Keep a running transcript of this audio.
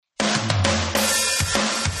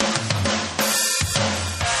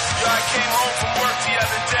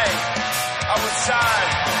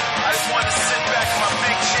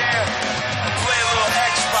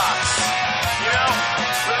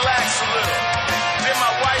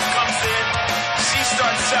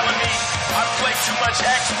much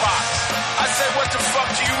Xbox. I said, what the fuck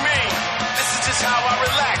do you mean? This is just how I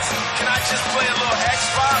relax. Can I just play a little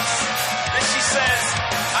Xbox? Then she says,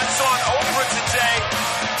 I saw on Oprah today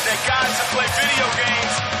that guys that play video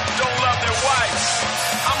games don't love their wives.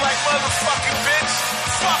 I'm like, motherfucking bitch,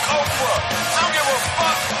 fuck Oprah. I don't give a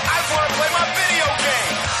fuck. I just want to play my video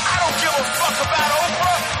game. I don't give a fuck about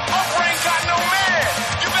Oprah. Oprah ain't got no man.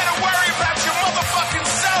 You better worry about your motherfucking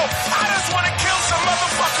self. I just want to kill some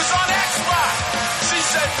motherfuckers on Xbox. She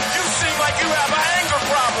said, you seem like you have an anger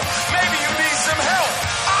problem. Maybe you need some help.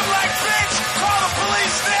 I'm like, bitch, call the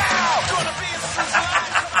police now.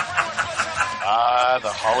 The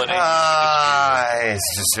holiday. It's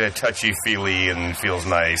just touchy-feely and feels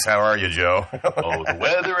nice. How are you, Joe? Oh, the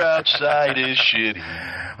weather outside is shitty.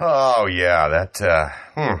 Oh, yeah, that,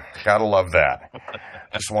 gotta love that.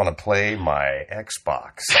 Just want to play my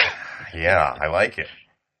Xbox. Yeah, I like it.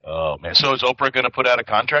 Oh, man. So is Oprah going to put out a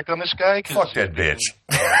contract on this guy? Fuck that bitch.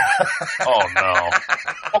 Oh, no.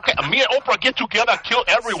 Okay, me and Oprah get together, kill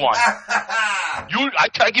everyone.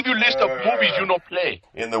 I give you a list of movies you don't play.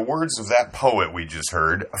 In the words of that poet we just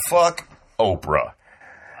heard, fuck Oprah.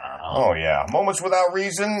 Oh, yeah. Moments Without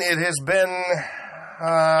Reason, it has been...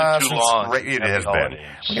 too long. It has been.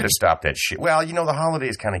 We got to stop that shit. Well, you know, the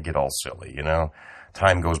holidays kind of get all silly, you know?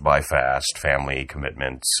 Time goes by fast, family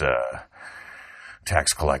commitments,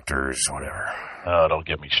 tax collectors, whatever. Oh, don't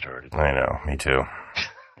get me started. I know, me too.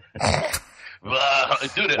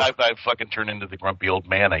 Dude, I fucking turned into the grumpy old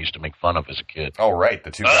man I used to make fun of as a kid. Oh, right,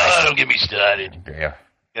 the two guys. Don't get me started. Yeah.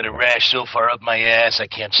 Got a rash so far up my ass I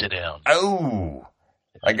can't sit down. Oh,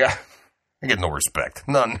 I get no respect.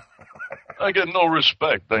 None. I get no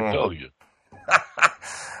respect, I tell you.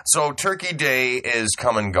 So Turkey Day is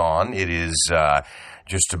come and gone. It is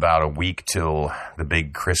just about a week till the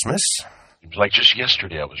big Christmas. It was like just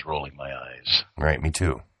yesterday I was rolling my eyes. Right, me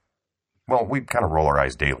too. Well, we kind of roll our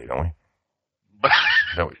eyes daily, don't we?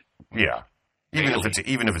 Yeah. Even if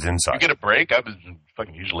it's inside. You get a break? I was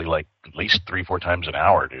fucking usually like at least 3-4 times an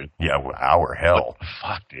hour, dude. Yeah, hour, hell. What the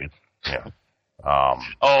fuck, dude? Yeah.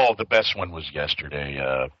 The best one was yesterday.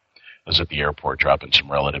 I was at the airport dropping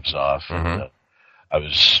some relatives off. Mm-hmm. And, I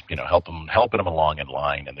was, helping them along in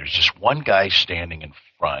line, and there's just one guy standing in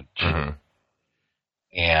front. Mm-hmm.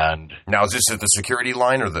 And now, is this at the security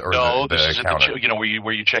line or the this is counter? At the,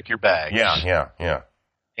 where you check your bags. Yeah.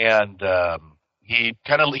 And he's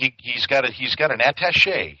got an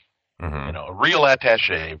attaché, mm-hmm. A real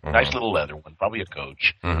attaché, mm-hmm. nice little leather one, probably a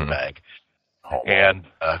Coach mm-hmm. bag. Oh, and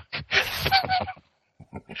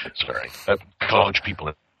sorry, Coach people.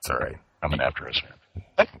 It's all right. Coming after us, man.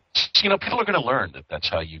 People are going to learn that that's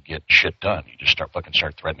how you get shit done. You just start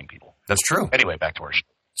threatening people. That's true. Anyway, back to our story.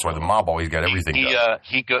 That's why the mob always got everything done.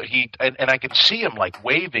 And I could see him like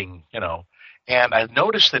waving, and I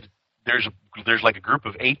noticed that there's like a group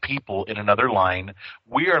of 8 people in another line.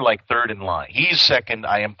 We are like third in line. He's second.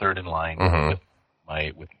 I am third in line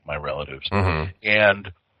mm-hmm. with my relatives. Mm-hmm.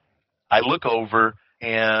 And I look over,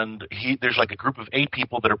 and there's like a group of 8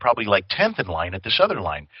 people that are probably like 10th in line at this other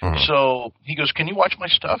line. Mm-hmm. So he goes, "Can you watch my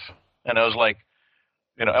stuff?" And I was like,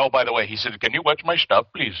 oh, by the way, he said, "Can you watch my stuff,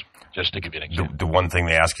 please?" Just to give you an example. The one thing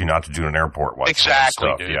they ask you not to do in an airport. Exactly,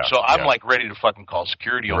 stuff. dude. Yeah, so I'm like ready to fucking call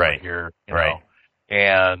security over here. You know?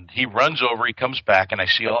 And he runs over, he comes back, and I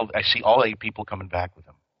see all 8 people coming back with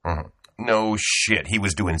him. Mm-hmm. No shit. He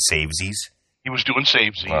was doing savesies? He was doing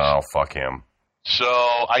savesies. Oh, fuck him. So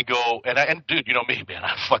I go, and dude, you know me, man.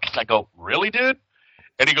 I go, "Really, dude?"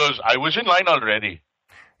 And he goes, "I was in line already."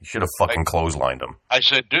 You should have fucking clotheslined him. I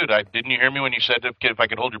said, "Dude, didn't you hear me when you said if I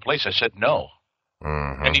could hold your place?" I said, "No."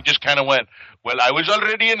 Mm-hmm. And he just kind of went, "Well, I was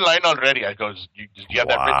already in line already." I goes, "Do you have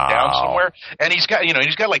that written down somewhere?" And he's got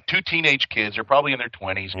like 2 teenage kids. They're probably in their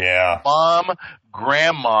 20s. Yeah. Mom,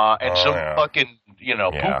 grandma, and some fucking,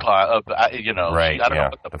 poopa. Right. I don't know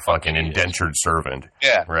what the fucking indentured servant.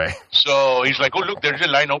 Yeah. Right. So he's like, "Oh, look, there's a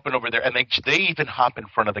line open over there," and they even hop in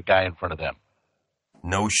front of the guy in front of them.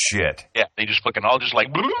 No shit. Yeah, they just fucking all just like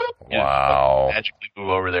wow, magically move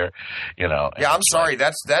over there, Yeah, I'm sorry.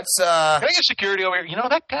 That's. Can I get security over here?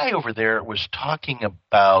 That guy over there was talking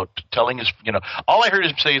about telling his. All I heard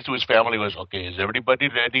him say to his family was, "Okay, is everybody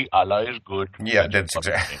ready? Allah is good." Yeah, that's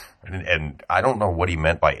exactly. And I don't know what he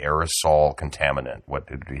meant by aerosol contaminant. What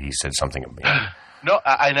he said something of me. No,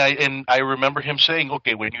 I remember him saying,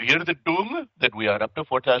 "Okay, when you hear the doom that we are up to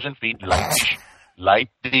 4,000 feet, light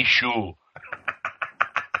the shoe."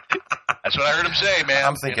 That's what I heard him say, man.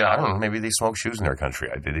 I'm thinking, I don't know, maybe they smoke shoes in their country.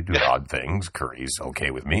 They do odd things. Curry's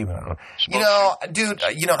okay with me, but I don't know. Dude,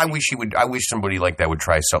 I wish somebody like that would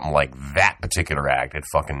try something like that particular act at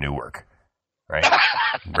fucking Newark. Right?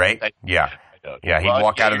 Right? Yeah. Yeah, he'd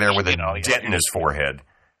walk out of there with a dent in his forehead.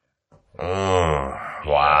 Oh,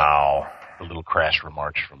 wow. A little crash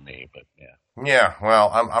remarks from me, but yeah. Yeah,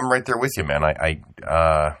 well, I'm right there with you, man. I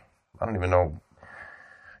don't even know.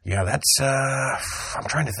 Yeah, that's. I'm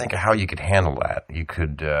trying to think of how you could handle that. You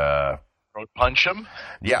could road punch him.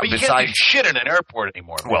 Yeah, but you can't do shit in an airport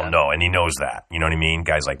anymore. Well, man. no, and he knows that. You know what I mean?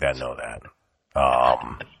 Guys like that know that.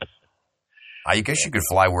 I guess you could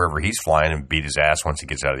fly wherever he's flying and beat his ass once he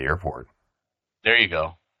gets out of the airport. There you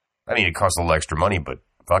go. I mean, it costs a little extra money, but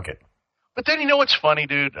fuck it. But then you know what's funny,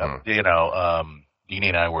 dude? You know, Deanie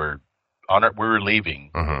and I were we were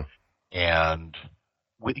leaving, and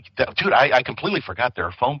dude, I completely forgot there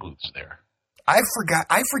are phone booths there. I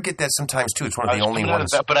forget that sometimes too. It's one of the only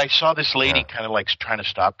ones. But I saw this lady kind of like trying to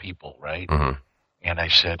stop people, right? And I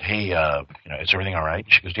said, "Hey, you know, is everything all right?"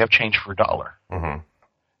 And she goes, "Do you have change for $1?"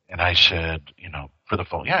 And I said, you know, for the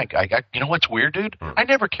phone, yeah, I got. You know what's weird, dude? I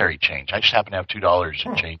never carry change. I just happen to have $2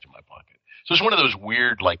 in change in my pocket. So it's one of those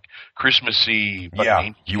weird, like, Christmassy. Yeah,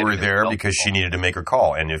 you were there because she needed to make her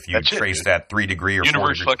call. And if you trace that 3 degree or 4 degree.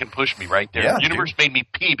 Universe fucking pushed me right there. Yeah, Universe made me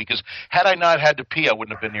pee because had I not had to pee, I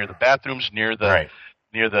wouldn't have been near the bathrooms, near the,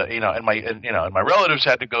 you know, and my relatives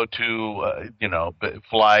had to go to, you know,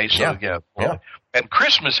 fly. So, yeah. And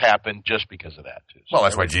Christmas happened just because of that, too. So well,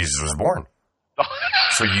 that's why Jesus was born.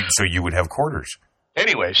 So you would have quarters.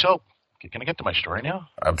 Anyway, so can I get to my story now?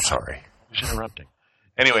 I'm sorry. I was interrupting.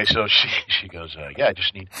 Anyway, so she goes, yeah,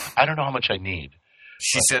 I don't know how much I need.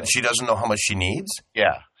 She said she doesn't know how much she needs?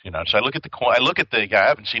 Yeah. You know, so I look at I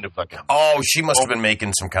haven't seen a fucking. Oh, she must have been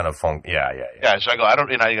making some kind of phone. Yeah. Yeah, so I go,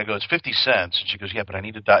 it's 50 cents. And she goes, yeah, but I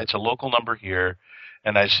need to it's a local number here.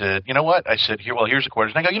 And I said, you know what? I said, here's the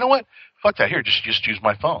quarters. And I go, you know what? Fuck that. Here, just use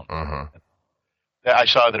my phone. I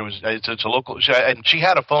saw that it's a local, and she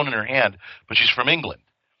had a phone in her hand, but she's from England.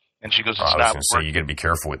 And she goes, it's not. I was going to say, you got to be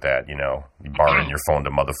careful with that, you know, borrowing your phone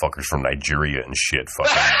to motherfuckers from Nigeria and shit.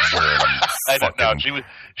 Fucking wearing them. I don't know.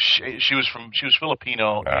 She was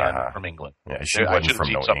Filipino and from England. Yeah, she wasn't from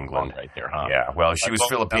England. Right there, huh? Yeah, well, she was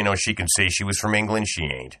Filipino. She can say she was from England. She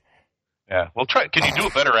ain't. Yeah, well, can you do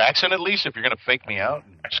a better accent at least if you're going to fake me out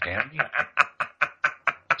and scam me?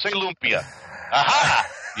 Say lumpia. Aha!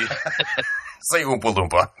 Say Oompa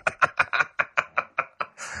Loompa.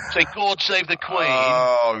 Say God save the Queen.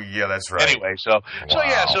 Oh, yeah, that's right. Anyway, so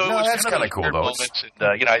that's kind of cool, though. And,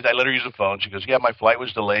 you know, I let her use the phone. She goes, yeah, my flight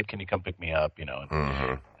was delayed. Can you come pick me up? You know,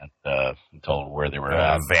 and told her where they were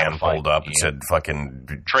at. A van pulled up and said,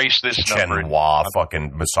 fucking trace this number. Chenwa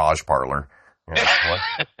fucking massage parlor. Yeah,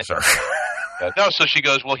 what? Sorry. No, so she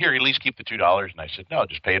goes, well, here, at least keep the $2. And I said, no,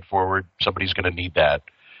 just pay it forward. Somebody's going to need that.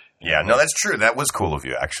 Yeah, no, that's true. That was cool of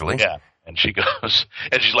you, actually. Yeah. And she goes,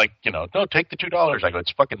 and she's like, you know, no, take the $2. I go,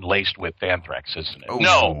 it's fucking laced with anthrax, isn't it? Ooh.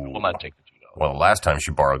 No, we'll not take the $2. Well, the last time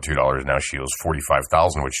she borrowed $2, now she owes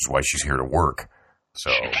 $45,000, which is why she's here to work.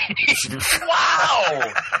 So,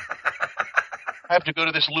 wow! I have to go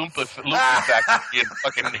to this Loompa factory in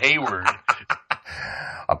fucking Hayward.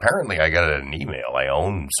 Apparently, I got an email. I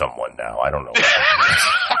own someone now. I don't know.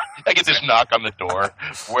 I get this knock on the door.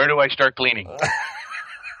 Where do I start cleaning?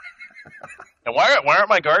 And why aren't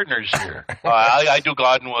my gardeners here? I do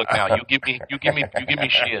garden work now. You give me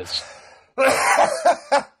shears.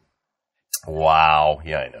 Wow.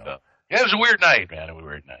 Yeah, I know. Yeah, it was a weird night, man. A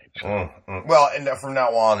weird night. Well, and from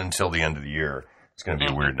now on until the end of the year, it's going to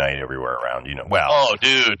be a weird night everywhere around. You know. Well, oh,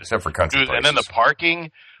 dude. Except for country places. And then the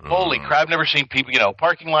parking. Holy crap! I've never seen people. You know,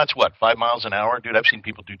 parking lots. What, 5 miles an hour, dude? I've seen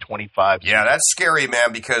people do 25. Yeah, that's scary,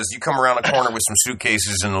 man. Because you come around a corner with some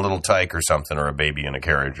suitcases and a little tyke or something, or a baby in a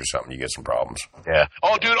carriage or something, you get some problems. Yeah.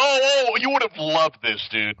 Oh, dude. Oh, you would have loved this,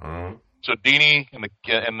 dude. So Deanie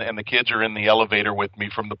and the kids are in the elevator with me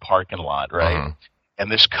from the parking lot, right?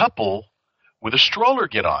 And this couple with a stroller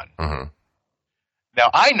get on. Now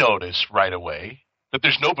I notice right away that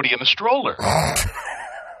there's nobody in the stroller.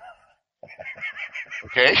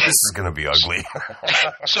 Okay, this is going to be ugly.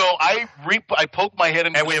 So I poke my head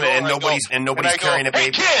in. And wait a minute, and nobody's carrying a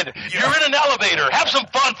baby. Hey kid, you're in an elevator. Have some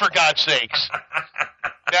fun, for God's sakes.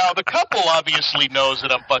 Now the couple obviously knows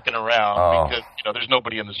that I'm fucking around because you know there's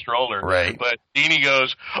nobody in the stroller. Right. But Deanie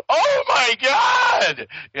goes, "Oh my God!"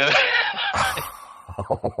 You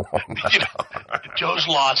know, Joe's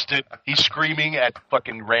lost it. He's screaming at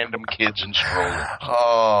fucking random kids in strollers.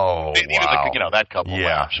 Oh, even wow. You know, that couple.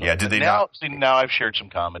 Yeah, so, yeah. Did they now, not? See, now I've shared some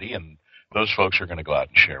comedy, and those folks are going to go out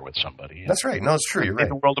and share with somebody. That's right. No, it's true. You're right.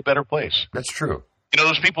 Make the world a better place. That's true. You know,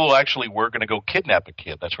 those people actually were going to go kidnap a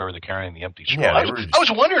kid. That's why they're carrying the empty stroller. Yeah, I was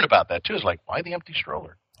wondering about that, too. I was like, why the empty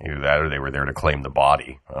stroller? Either that or they were there to claim the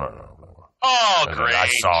body. I don't know. Oh, great. I'm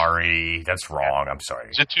sorry. That's wrong. I'm sorry.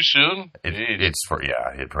 Is it too soon?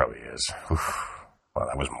 It probably is. Oof. Well,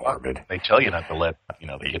 that was morbid. They tell you not to let,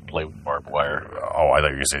 the kid play with barbed wire. Oh, I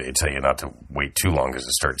thought you were going to say they tell you not to wait too long because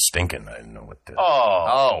it starts stinking. I didn't know what the...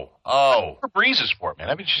 Oh. Febreze is for it, man.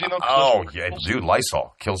 Haven't you seen those? Dude,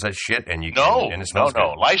 Lysol kills that shit and you No. And it smells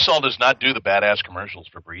good. Lysol does not do the badass commercials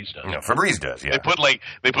Febreze does. No, Febreze does, yeah. They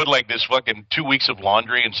put like this fucking 2 weeks of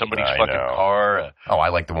laundry in somebody's fucking car. I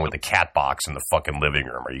like the one with the cat box in the fucking living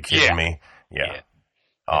room. Are you kidding me? Yeah.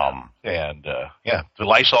 The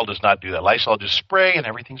Lysol does not do that. Lysol just spray and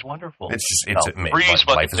everything's wonderful. Febreze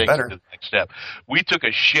fucking life is takes better. it to the next step. We took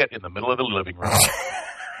a shit in the middle of the living room. And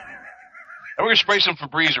we're going to spray some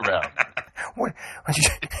Febreze around.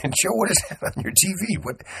 Joe, what is that on your TV?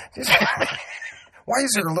 Why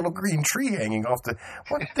is there a little green tree hanging off the...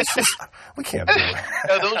 What? We can't do it.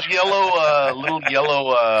 Are those little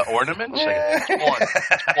yellow ornaments?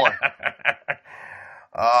 It's porn.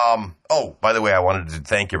 By the way, I wanted to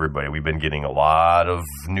thank everybody. We've been getting a lot of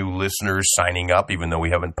new listeners signing up, even though we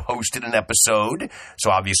haven't posted an episode. So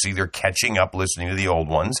obviously they're catching up listening to the old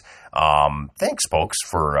ones. Thanks, folks,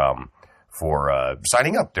 for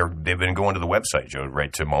signing up. They've been going to the website, Joe,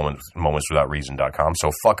 right to momentswithoutreason.com.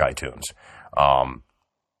 So fuck iTunes.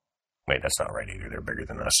 Wait, that's not right either. They're bigger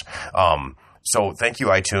than us. So thank you,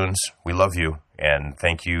 iTunes. We love you. And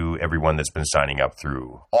thank you, everyone that's been signing up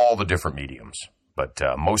through all the different mediums. But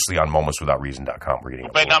mostly on momentswithoutreason.com. We're getting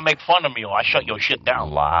you better not make fun of me or I shut your shit down.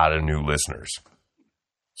 A lot of new listeners.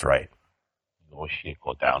 That's right. Oh, shit,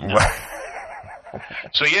 go down now.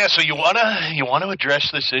 So you wanna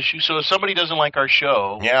address this issue. So if somebody doesn't like our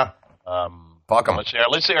show, fuck them.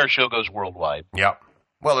 Let's say our show goes worldwide. Yeah.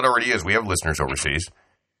 Well, it already is. We have listeners overseas.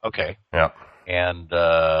 Okay. Yeah. And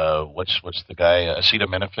what's the guy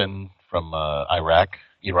acetaminophen from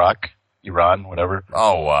Iran, whatever?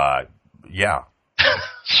 Oh, yeah.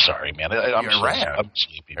 Sorry, man. I'm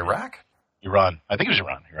sleepy. Iran. I think it was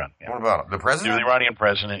Iran. Yeah. What about the president? The Iranian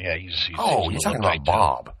president. Yeah, he's you're talking about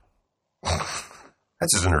Bob.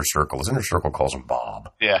 That's his inner circle. His inner circle calls him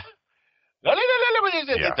Bob. Yeah. Yeah.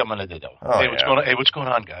 What's going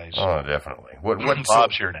on, guys? Oh, definitely.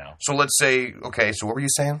 Bob's here now. So let's say, okay, so what were you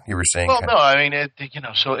saying? You were saying... Well, no, I mean,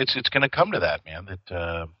 so it's going to come to that, man,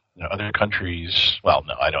 that... other countries. Well,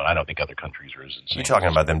 no, I don't think other countries are as insane. You're talking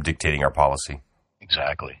about them dictating our policy.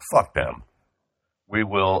 Exactly. Fuck them. We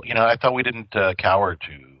will. I thought we didn't cower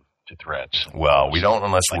to threats. Well, we don't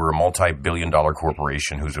unless we're a multi-billion-dollar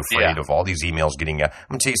corporation who's afraid of all these emails getting out. I'm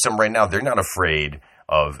going to tell you something right now. They're not afraid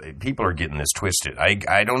of. People are getting this twisted.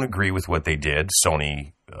 I don't agree with what they did.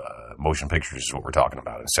 Sony Motion Pictures is what we're talking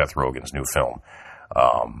about in Seth Rogen's new film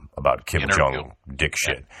about Kim Jong dick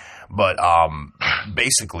shit. But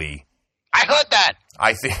basically, I heard that.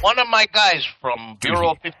 I think one of my guys from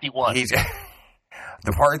Bureau 51.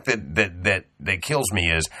 The part that kills me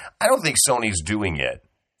is I don't think Sony's doing it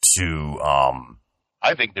to.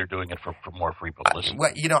 I think they're doing it for more free publicity.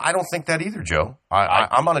 I don't think that either, Joe.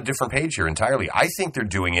 I'm on a different page here entirely. I think they're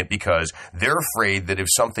doing it because they're afraid that if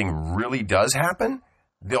something really does happen,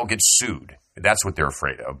 they'll get sued. That's what they're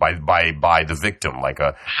afraid of by the victim, like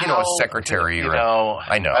a secretary or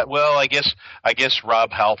I know. Well, I guess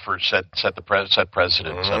Rob Halford set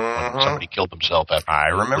precedent when somebody killed himself after. I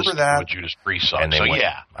remember that. Judas Priest song.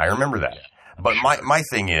 I remember that. Yeah, but sure. my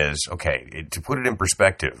thing is, okay, to put it in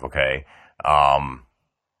perspective, okay,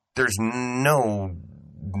 there's no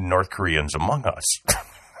North Koreans among us.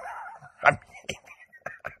 I mean,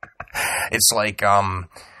 it's like, and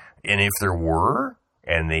if there were.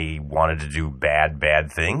 And they wanted to do bad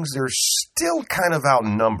things, they're still kind of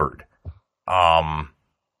outnumbered.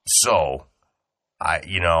 So,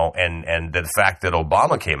 and the fact that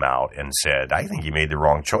Obama came out and said, I think you made the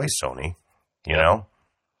wrong choice, Sony,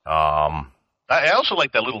 I also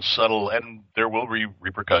like that little subtle, and there will be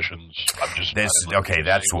repercussions. That's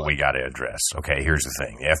what we got to address. Okay, here's the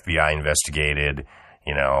thing. The FBI investigated.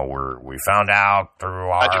 We found out through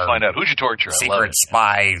our... How'd you find out? Who'd you torture? Secret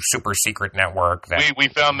spy, super secret network. We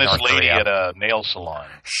found this North lady Korea. At a nail salon.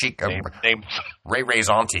 Named Ray's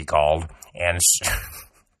auntie called and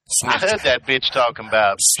snitched. I heard that bitch talking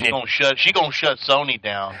about she gonna shut Sony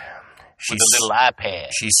down with a little iPad.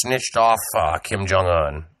 She snitched off Kim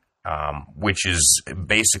Jong-un, which is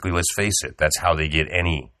basically, let's face it, that's how they get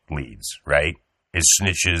any leads, right? Is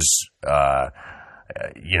snitches...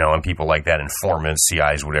 and people like that, informants,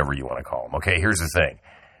 CIs, whatever you want to call them. Okay, here's the thing.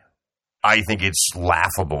 I think it's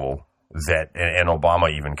laughable that, and Obama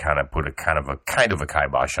even kind of put a kind of a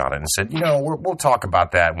kibosh on it and said, we'll talk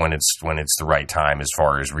about that when it's the right time as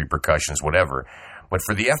far as repercussions, whatever. But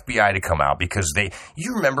for the FBI to come out, because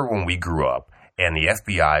you remember when we grew up And the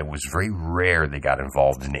FBI was very rare they got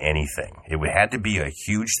involved in anything. It had to be a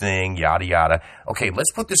huge thing, yada, yada. Okay,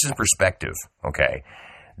 let's put this in perspective, okay?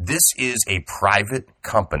 This is a private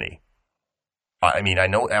company. I mean, I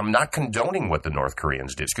know I'm not condoning what the North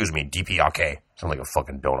Koreans did. Excuse me, DPRK. Sound like a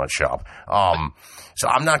fucking donut shop. So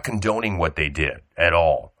I'm not condoning what they did at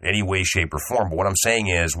all, any way, shape, or form. But what I'm saying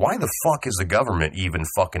is, why the fuck is the government even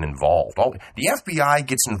fucking involved? The FBI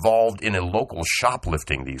gets involved in a local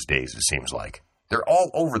shoplifting these days, it seems like. They're all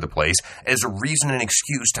over the place as a reason and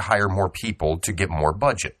excuse to hire more people to get more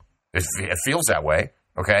budget. It feels that way,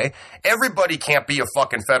 okay? Everybody can't be a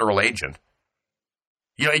fucking federal agent.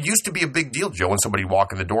 You know, it used to be a big deal, Joe, when somebody would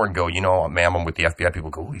walk in the door and go, you know, ma'am, I'm with the FBI. People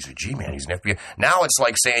go, oh, he's a G-man, he's an FBI. Now it's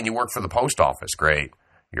like saying you work for the post office. Great,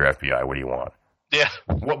 you're FBI, what do you want? Yeah.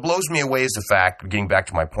 What blows me away is the fact, getting back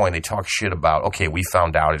to my point, they talk shit about, okay, we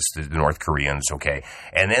found out it's the North Koreans, okay.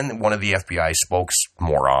 And then one of the FBI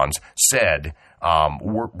spokesmorons said,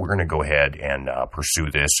 we're going to go ahead and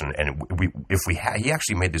pursue this. And he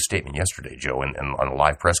actually made this statement yesterday, Joe, on a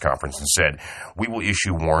live press conference and said, we will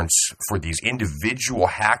issue warrants for these individual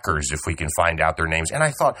hackers if we can find out their names. And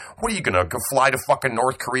I thought, what are you going to fly to fucking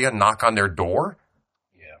North Korea and knock on their door?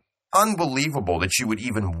 Yeah. Unbelievable that you would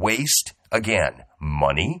even waste, again,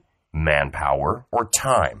 money, manpower, or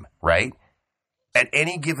time, right? At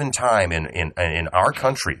any given time in our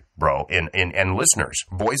country, bro, and listeners,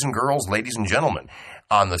 boys and girls, ladies and gentlemen,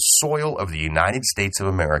 on the soil of the United States of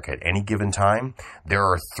America at any given time, there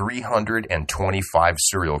are 325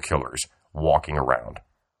 serial killers walking around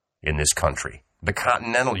in this country. The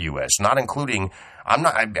continental U.S., not including, I'm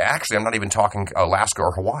not even talking Alaska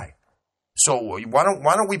or Hawaii. So why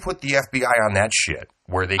don't we put the FBI on that shit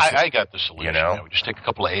where they? I got the solution. You know, we just take a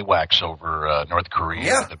couple of AWACS over North Korea.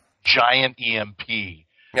 Yeah. With a giant EMP.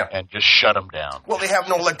 Yeah. And just shut them down. Well, they have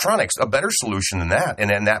no electronics. A better solution than that,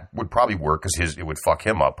 and that would probably work because it would fuck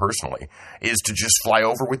him up personally, is to just fly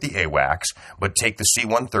over with the AWACS, but take the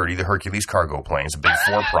C-130, the Hercules cargo planes, the big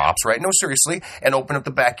 4 props, right? No, seriously, and open up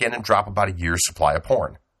the back end and drop about a year's supply of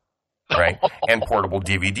porn. Right? And portable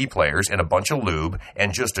DVD players and a bunch of lube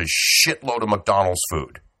and just a shitload of McDonald's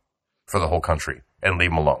food for the whole country and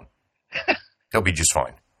leave them alone. They'll be just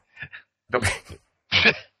fine. They'll be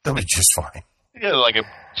just fine. Yeah, like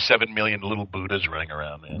 7 million little Buddhas running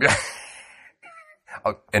around, man.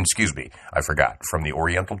 Oh, and excuse me, I forgot. From the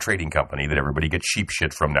Oriental Trading Company that everybody gets cheap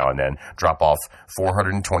shit from now and then, drop off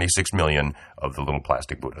 426 million of the little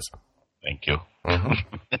plastic Buddhas. Thank you. Mm-hmm.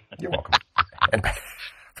 You're welcome.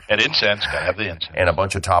 And incense, gotta have the incense. And a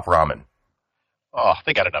bunch of top ramen. Oh,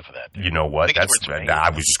 they got enough of that. You know what? I was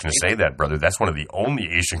just going to say that, brother. That's one of the only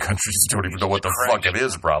Asian countries that don't even know what the fuck it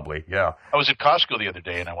is, probably. Yeah. I was at Costco the other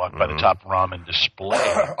day, and I walked by the top ramen display.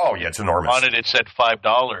 Oh, yeah, it's enormous. On it said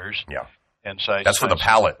 $5. Yeah. And so that's for the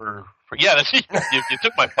palate. Yeah, that's you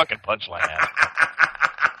took my fucking punchline out.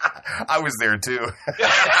 I was there, too.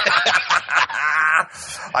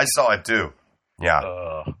 I saw it, too.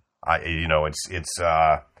 Yeah. It's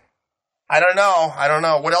I don't know.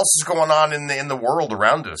 What else is going on in the world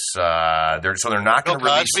around us? They're not going to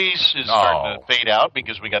release. Bill Cosby's is starting to fade out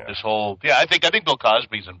because we got this whole. Yeah, I think Bill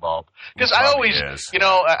Cosby's involved because I always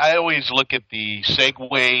look at the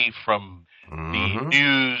segue from the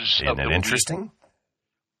news. Isn't it interesting?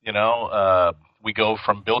 We go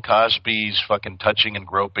from Bill Cosby's fucking touching and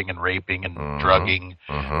groping and raping and drugging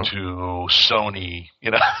to Sony,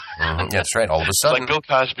 Yeah, that's right. All of a sudden. Like Bill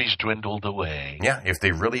Cosby's dwindled away. Yeah, if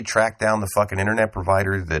they really track down the fucking internet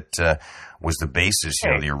provider that was the basis,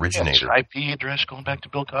 the originator. That's IP address going back to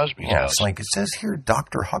Bill Cosby's house. It's like it says here,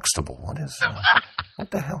 Dr. Huxtable. What is what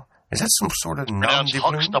the hell? Is that some sort of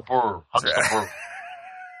Huxtable.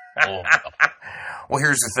 Well,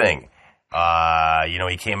 here's the thing.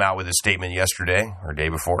 He came out with a statement yesterday or day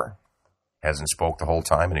before. Hasn't spoke the whole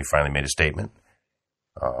time, and he finally made a statement.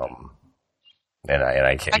 And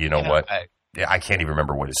I can't. I can't even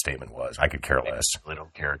remember what his statement was. I could care less. I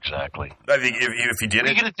don't care exactly. I think if he did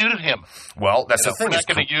what are you going to do to him? Well, that's the thing. We're not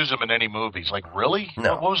going to use him in any movies. Like, really?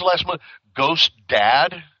 No. What was the last movie? Ghost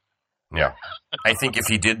Dad? Yeah. I think if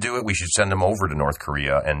he did do it, we should send him over to North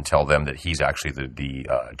Korea and tell them that he's actually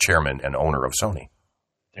the chairman and owner of Sony.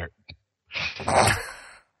 Okay.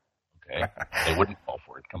 They wouldn't fall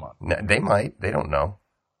for it. Come on. No, they might. They don't know.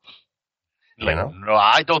 No,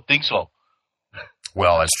 I don't think so.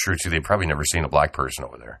 Well, that's true, too. They've probably never seen a black person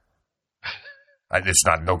over there. It's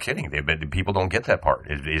not, no kidding. People don't get that part.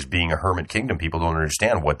 It is being a hermit kingdom. People don't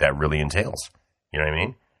understand what that really entails. You know what I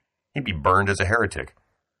mean? He'd be burned as a heretic.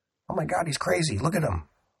 Oh, my God, he's crazy. Look at him.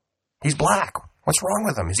 He's black. What's wrong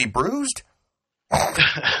with him? Is he bruised?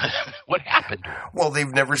 What happened? Well,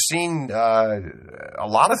 they've never seen a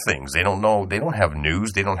lot of things. They don't know. They don't have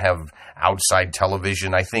news. They don't have outside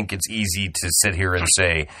television. I think it's easy to sit here and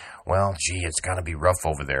say, well, gee, it's got to be rough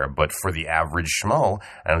over there. But for the average schmo,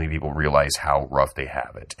 I don't think people realize how rough they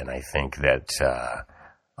have it. And I think that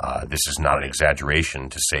this is not an exaggeration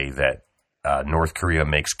to say that North Korea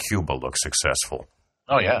makes Cuba look successful.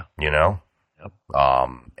 Oh, yeah. You know? Yep.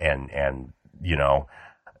 And you know,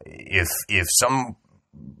 if some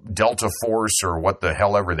Delta Force or what the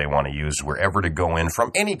hell ever they want to use were ever to go in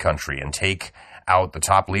from any country and take out the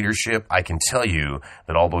top leadership, I can tell you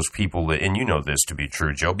that all those people, and you know this to be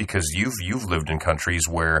true, Joe, because you've lived in countries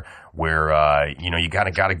where you know, you got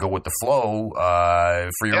to go with the flow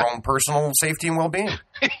for your own personal safety and well-being.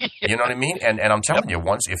 You know what I mean? And I'm telling you,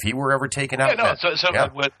 once if he were ever taken out,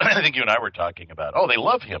 what I think you and I were talking about. Oh, they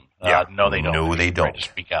love him. No, they don't. No, they don't. To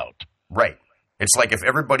speak out. Right. It's like if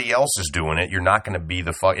everybody else is doing it, you're not going to be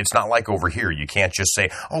the fuck. It's not like over here. You can't just say,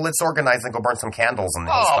 "Oh, let's organize and go burn some candles." And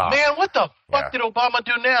man, what the fuck did Obama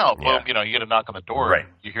do now? Yeah. Well, you know, you get a knock on the door, right?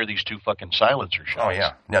 And you hear these two fucking silencer shots. Oh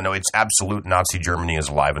yeah, no, it's absolute Nazi Germany is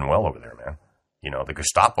alive and well over there, man. You know, the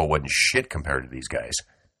Gestapo wasn't shit compared to these guys.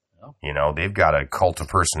 No. You know, they've got a cult of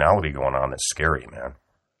personality going on that's scary, man.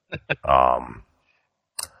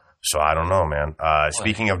 So I don't know, man.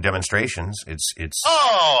 Speaking of demonstrations, it's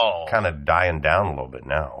kind of dying down a little bit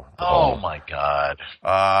now. My God.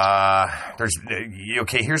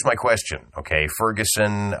 Okay, here's my question. Okay,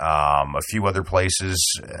 Ferguson, a few other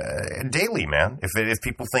places, daily, man. If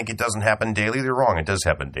people think it doesn't happen daily, they're wrong. It does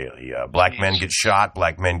happen daily. Black men get shot,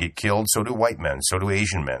 black men get killed. So do white men. So do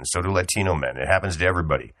Asian men. So do Latino men. It happens to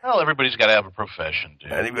everybody. Well, everybody's got to have a profession,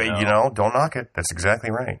 dude. Anyway, you know, don't knock it. That's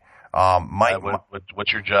exactly right.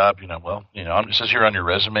 What's your job? You know, well, you know, it says here on your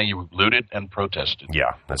resume you looted and protested.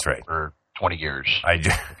 Yeah, that's right. For 20 years. I do.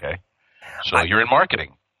 Okay. So you're in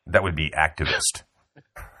marketing. That would be activist.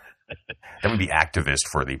 That would be activist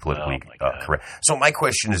for the politically correct. So my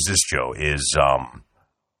question is this, Joe: is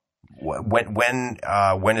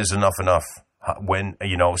when is enough? When,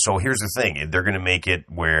 you know? So here's the thing: they're going to make it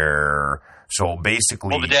where. So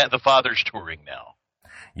basically, well, the father's touring now.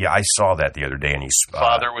 Yeah, I saw that the other day, and he's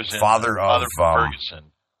father from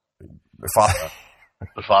Ferguson. The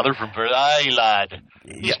father from Ferguson. Aye, lad.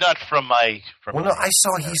 He's not from my. Well, no, I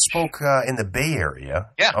saw he spoke in the Bay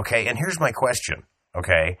Area. Yeah. Okay, and here's my question.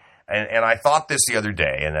 Okay, and I thought this the other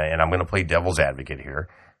day, and I'm going to play devil's advocate here.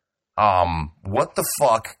 What the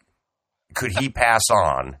fuck could he pass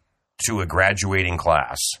on to a graduating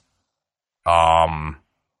class? I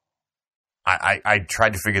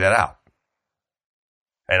tried to figure that out.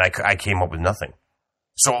 And I came up with nothing.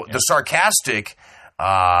 So the sarcastic,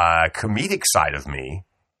 comedic side of me,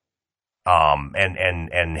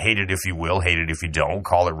 and hate it if you will, hate it if you don't,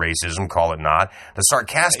 call it racism, call it not. The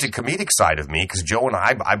sarcastic, comedic side of me, because Joe and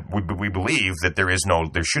we believe that there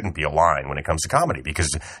shouldn't be a line when it comes to comedy, because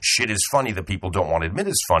shit is funny that people don't want to admit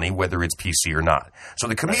is funny, whether it's PC or not. So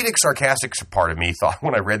the comedic, sarcastic part of me thought,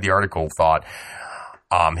 when I read the article,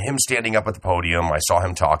 him standing up at the podium, I saw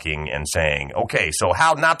him talking and saying, okay, so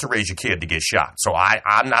how not to raise your kid to get shot. So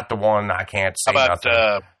I'm not the one, I can't say nothing.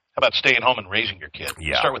 How about staying home and raising your kid?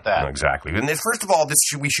 Yeah. Start with that. No, exactly. And then, first of all,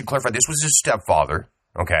 we should clarify, this was his stepfather,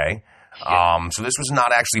 okay? Yeah. So this was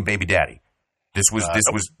not actually baby daddy. This was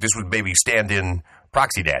baby stand-in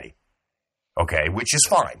proxy daddy. Okay, which is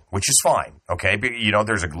fine. Okay, but, you know,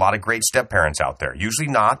 there's a lot of great step-parents out there. Usually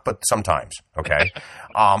not, but sometimes, okay?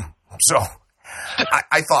 So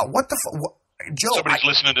I thought, what the fuck? Joe, somebody's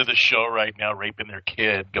listening to the show right now, raping their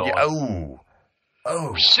kid, going, oh.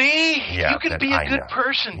 See? You can be a good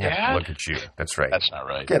person, Dad. Look at you. That's right. That's not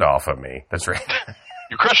right. Get off of me. That's right.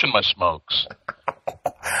 You're crushing my smokes.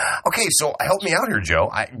 Okay, so help me out here,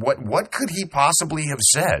 Joe. What could he possibly have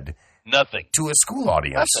said? Nothing. To a school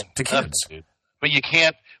audience, to kids. Nothing, dude. But you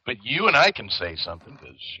can't, but you and I can say something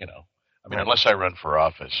because, you know, I mean, unless I run for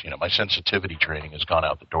office, you know, my sensitivity training has gone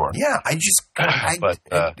out the door. Yeah,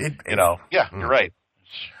 you're right.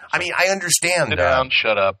 I mean, I understand. Sit down,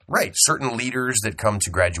 shut up. Right. Certain leaders that come to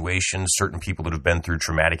graduation, certain people that have been through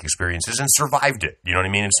traumatic experiences and survived it. You know what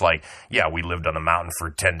I mean? It's like, yeah, we lived on the mountain for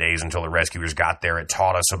 10 days until the rescuers got there. It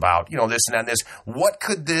taught us about, you know, this and that and this. What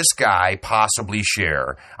could this guy possibly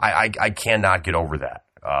share? I cannot get over that.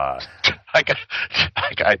 I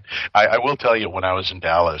will tell you, when I was in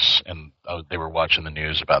Dallas and they were watching the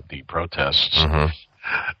news about the protests,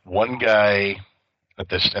 one guy at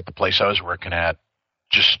the place I was working at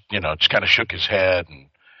just kind of shook his head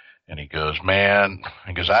and he goes,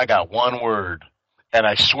 I got one word. And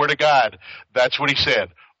I swear to God, that's what he said.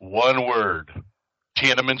 One word.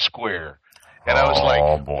 Tiananmen Square. And I was like,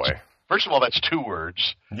 oh boy. First of all, that's 2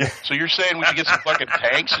 words. Yeah. So you're saying we should get some fucking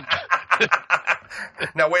tanks?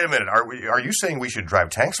 Now, wait a minute. Are you saying we should drive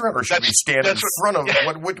tanks around, or should we stand in front of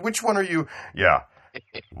which one are you? Yeah.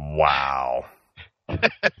 Wow.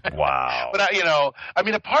 Wow. But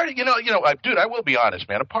a part of, dude, I will be honest,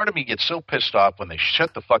 man. A part of me gets so pissed off when they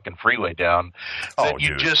shut the fucking freeway down that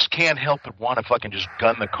you just can't help but want to fucking just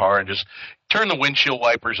gun the car and just turn the windshield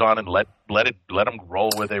wipers on and let them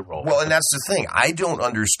roll where they roll. Well, and that's the thing. I don't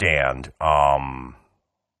understand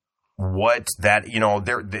what that,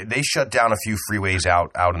 they shut down a few freeways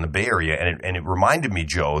out in the Bay Area, and it reminded me,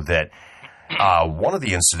 Joe, that one of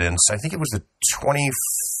the incidents, I think it was the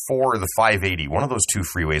 24 or the 580, one of those 2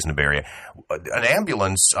 freeways in the Bay Area, an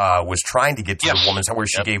ambulance was trying to get to the woman's house where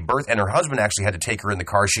she gave birth, and her husband actually had to take her in the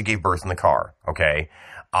car. She gave birth in the car, okay?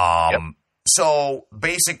 So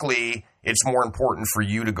basically, it's more important for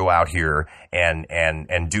you to go out here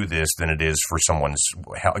and do this than it is for someone's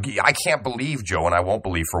health. I can't believe, Joe, and I won't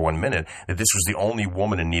believe for 1 minute, that this was the only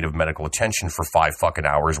woman in need of medical attention for 5 fucking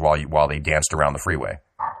hours while they danced around the freeway.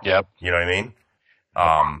 Yep. You know what I mean?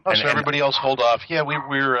 So everybody else hold off. Yeah,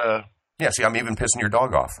 we're. Yeah, see, I'm even pissing your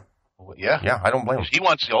dog off. Yeah. Yeah, I don't blame him. He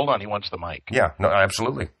wants the mic. Yeah, no,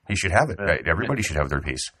 absolutely. He should have it. Everybody should have their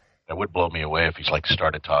piece. It would blow me away if he's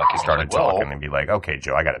started talking. Talking and be like, okay,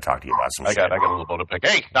 Joe, I got to talk to you about some shit. I got a little bone to pick.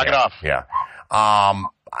 Hey, knock it off. Yeah. I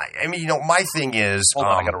mean, my thing is... Hold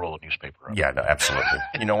on, I got to roll a newspaper up. Yeah, no, absolutely.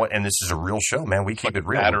 You know what? And this is a real show, man. We keep it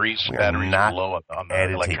real. Batteries not low on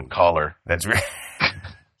the electric collar. That's right.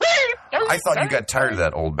 I thought you got tired of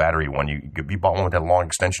that old battery one. You bought one with that long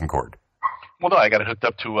extension cord. Well, no, I got it hooked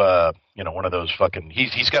up to one of those fucking.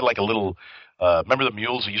 He's got like a little. Remember the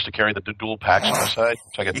mules that used to carry the dual packs on the side?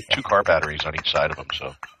 So I got 2 car batteries on each side of them.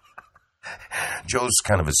 So Joe's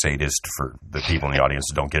kind of a sadist for the people in the audience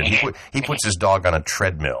who don't get it. He puts his dog on a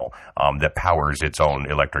treadmill that powers its own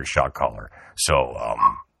electric shock collar, so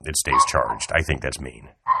it stays charged. I think that's mean.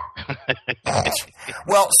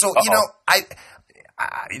 Well, so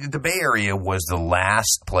the Bay Area was the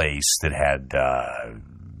last place that had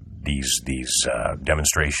these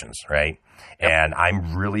demonstrations, right? Yep. And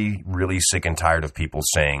I'm really, really sick and tired of people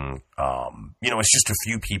saying, it's just a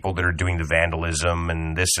few people that are doing the vandalism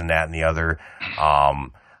and this and that and the other,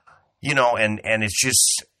 and it's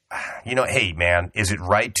just, hey, man, is it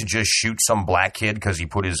right to just shoot some black kid because he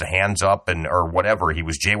put his hands up or whatever, he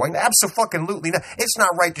was jaywalking? Absolutely not. It's not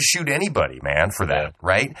right to shoot anybody, man, for that,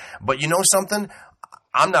 right? But you know something?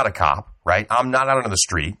 I'm not a cop, right? I'm not out on the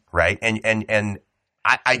street, right? And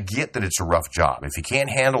I get that it's a rough job. If you can't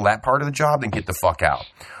handle that part of the job, then get the fuck out.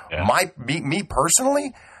 Yeah. Me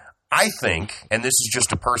personally, I think, and this is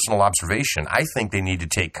just a personal observation, I think they need to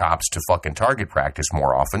take cops to fucking target practice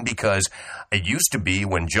more often, because it used to be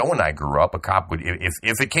when Joe and I grew up, a cop would,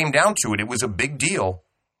 if it came down to it, it was a big deal.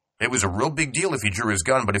 It was a real big deal if he drew his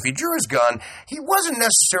gun, but if he drew his gun, he wasn't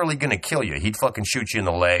necessarily going to kill you. He'd fucking shoot you in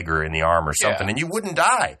the leg or in the arm or something, and you wouldn't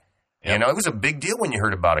die. Yep. It was a big deal when you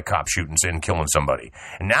heard about a cop shooting and killing somebody.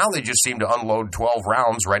 And now they just seem to unload 12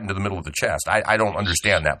 rounds right into the middle of the chest. I don't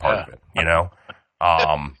understand that part of it,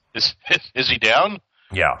 Is he down?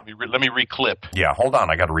 Yeah. Let me reclip. Yeah, hold on.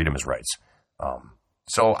 I got to read him his rights.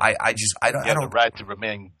 So I don't. You have the right to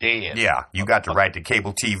remain dead. Yeah, you got the right to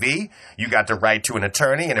cable TV. You got the right to an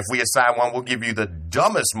attorney, and if we assign one, we'll give you the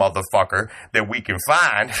dumbest motherfucker that we can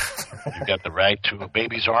find. You got the right to a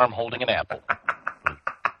baby's arm holding an apple.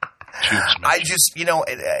 I just,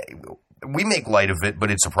 we make light of it, but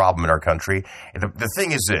it's a problem in our country. The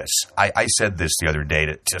thing is this. I said this the other day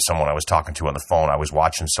to someone I was talking to on the phone. I was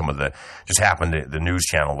watching some of the news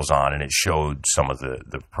channel was on, and it showed some of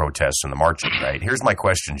the protests and the marching, right? Here's my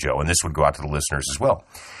question, Joe, and this would go out to the listeners as well.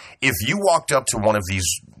 If you walked up to one of these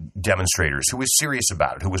demonstrators who was serious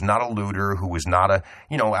about it, who was not a looter, who was not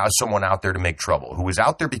someone out there to make trouble, who was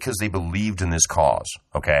out there because they believed in this cause,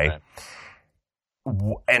 okay? Right.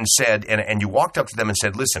 And said, and you walked up to them and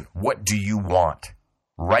said, listen, what do you want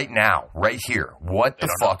right now, right here? What the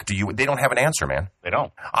fuck do you, they don't have an answer, man. They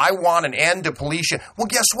don't. I want an end to police. Well,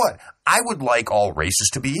 guess what? I would like all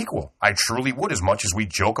races to be equal. I truly would, as much as we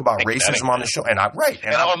joke about racism on the show. And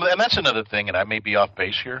and that's another thing, and I may be off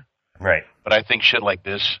base here. Right. But I think shit like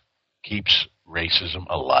this keeps racism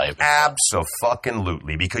alive.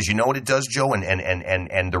 Abso-fucking-lutely. Because you know what it does, Joe? And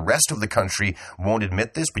the rest of the country won't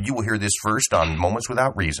admit this, but you will hear this first on Moments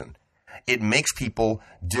Without Reason. It makes people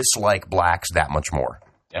dislike blacks that much more.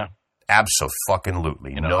 Yeah.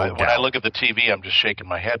 Abso-fucking-lutely. No doubt. When I look at the TV, I'm just shaking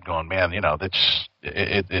my head going, man, that's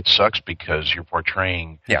it sucks because you're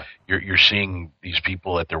portraying, you're seeing these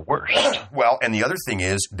people at their worst. Well, and the other thing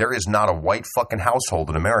is, there is not a white fucking household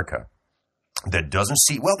in America that doesn't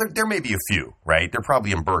see, well, there may be a few, right? They're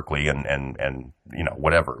probably in Berkeley and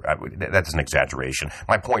whatever. That's an exaggeration.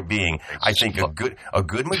 My point being, I think a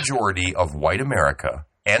good majority of white America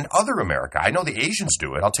and other America, I know the Asians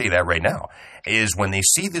do it, I'll tell you that right now, is when they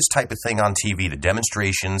see this type of thing on TV, the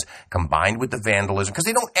demonstrations combined with the vandalism, because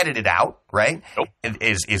they don't edit it out, right? Nope.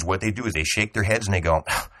 Is what they do is they shake their heads and they go,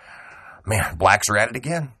 man, blacks are at it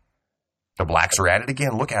again. The blacks are at it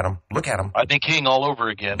again. Look at them. Look at them. Are they king all over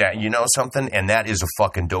again? Yeah, you know something? And that is a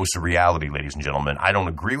fucking dose of reality, ladies and gentlemen. I don't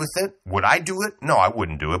agree with it. Would I do it? No, I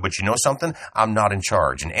wouldn't do it. But you know something? I'm not in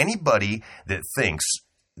charge. And anybody that thinks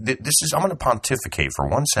that this is, I'm going to pontificate for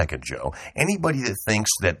 1 second, Joe. Anybody that thinks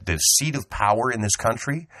that the seat of power in this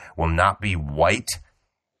country will not be white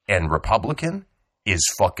and Republican is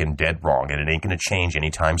fucking dead wrong. And it ain't going to change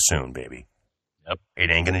anytime soon, baby. Yep. It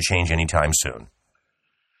ain't going to change anytime soon.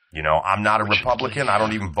 You know, I'm not a Republican. I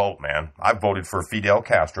don't even vote, man. I voted for Fidel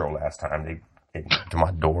Castro last time. They came to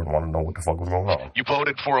my door and wanted to know what the fuck was going on. You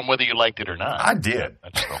voted for him whether you liked it or not. I did.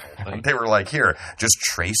 That's the whole thing. They were like, here, just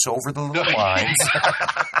trace over the little lines.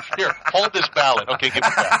 Here, hold this ballot. Okay, give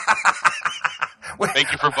it back.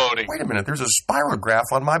 Thank you for voting. Wait a minute. There's a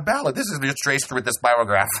spirograph on my ballot. This is just traced with the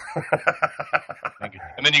spirograph. Thank you.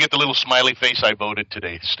 And then you get the little smiley face I voted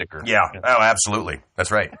today sticker. Yeah. Oh, absolutely.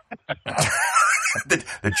 That's right.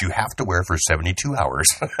 that you have to wear for 72 hours.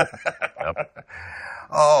 Yep.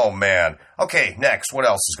 Oh, man. Okay, next. What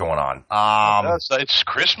else is going on? It's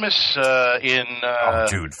Christmas in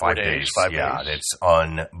 5 days. 5 yeah, days. it's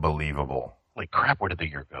unbelievable. Holy crap, where did the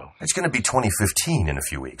year go? It's going to be 2015 in a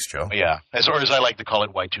few weeks, Joe. Yeah, or as I like to call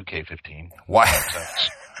it, Y2K15. Why?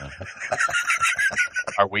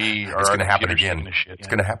 Are we? It's going to happen again. It's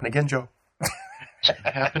going to happen again, Joe. It's going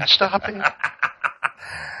to happen. Stop it.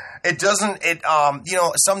 It doesn't.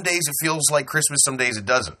 Some days it feels like Christmas. Some days it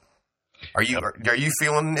doesn't. Are you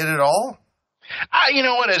feeling it at all? You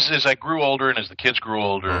know what? As I grew older and as the kids grew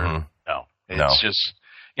older, no, it's just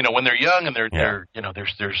when they're young and they're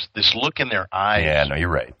there's this look in their eyes. Yeah, no, you're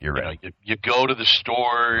right. You're right. You go to the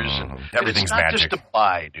stores and everything's it's not magic. Just to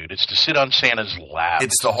buy, dude. It's to sit on Santa's lap.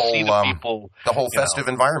 It's the whole the whole festive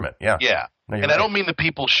environment. Yeah. Yeah. No, and right. I don't mean the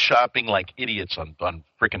people shopping like idiots on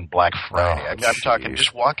freaking Black Friday. I'm talking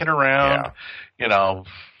just walking around,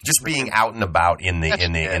 just being out and about in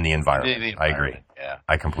the environment. I agree. Yeah,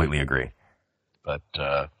 I completely agree. But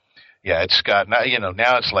it's got now.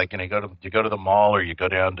 Now it's like you go to the mall or you go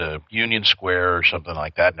down to Union Square or something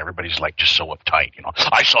like that, and everybody's like just so uptight.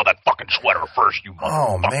 I saw that fucking sweater first. You motherfucker.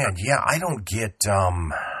 Oh man, yeah. I don't get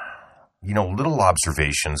little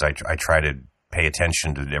observations. I try to pay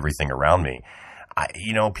attention to everything around me.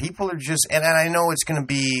 People are just, and I know it's going to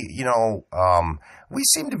be, we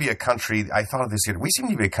seem to be a country, I thought of this here, we seem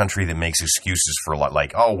to be a country that makes excuses for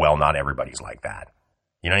like, oh, well, not everybody's like that.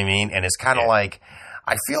 You know what I mean? And it's kind of like,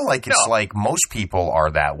 I feel like it's like most people are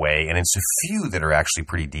that way, and it's a few that are actually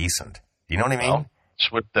pretty decent. Do you know what I mean?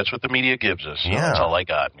 Well, that's what the media gives us. Yeah. That's all I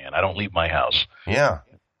got, man. I don't leave my house. Yeah.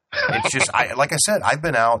 It's just, like I said, I've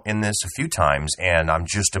been out in this a few times, and I'm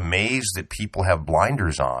just amazed that people have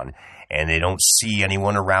blinders on, and they don't see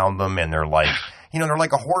anyone around them, and they're like, they're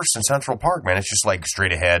like a horse in Central Park, man. It's just like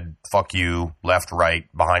straight ahead, fuck you, left, right,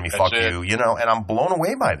 behind me, fuck you, and I'm blown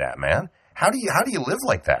away by that, man. How do you live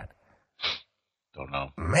like that? Don't know,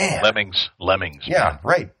 man. Lemmings. Yeah, man.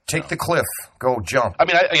 right. Take the cliff, go jump. I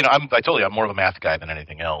mean, I told you I'm more of a math guy than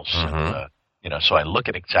anything else. Mm-hmm. And, so I look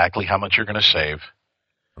at exactly how much you're going to save.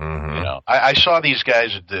 Mm-hmm. I saw these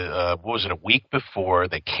guys a week before,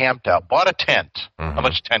 they camped out, bought a tent. Mm-hmm. How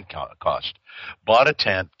much a tent cost? Bought a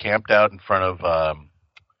tent, camped out in front of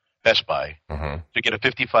Best Buy to get a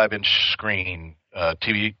 55-inch screen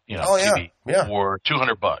TV, TV for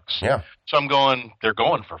 $200. Yeah. So they're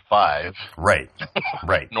going for $5. Right.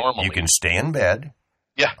 Normally. You can stay in bed.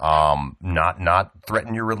 Yeah. Not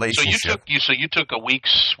threaten your relationship. So you took a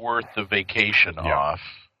week's worth of vacation off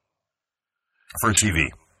for a TV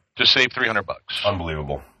to save $300.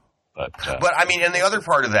 Unbelievable. But I mean, and the other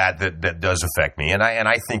part of that does affect me, and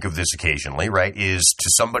I think of this occasionally, right? Is to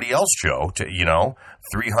somebody else, Joe, to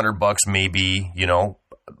 $300 may be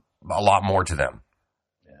a lot more to them.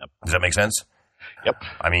 Yep. Does that make sense? Yep.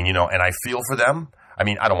 I mean, and I feel for them. I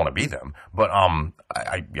mean, I don't want to be them, but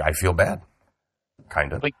I feel bad,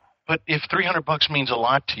 kind of. But if $300 means a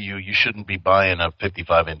lot to you, you shouldn't be buying a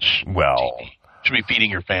 55-inch Well, TV. You should be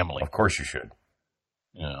feeding your family. Of course you should.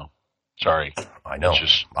 Sorry. I know.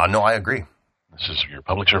 I agree. This is your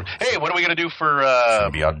public service. Hey, what are we going to do for...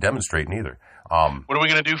 Shouldn't be out demonstrating either. What are we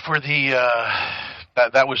going to do for the...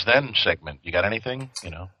 That was then segment. You got anything?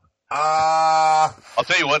 I'll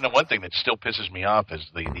tell you one thing that still pisses me off is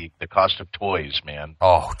the cost of toys, man.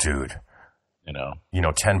 Oh, dude.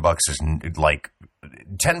 $10 is like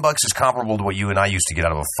 $10 is comparable to what you and I used to get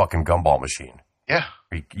out of a fucking gumball machine. Yeah.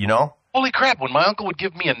 You know? Holy crap, when my uncle would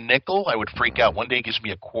give me a nickel, I would freak out. One day he gives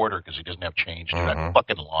me a quarter because he doesn't have change. Dude, I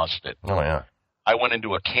fucking lost it. Oh, yeah. I went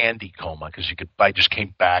into a candy coma because I just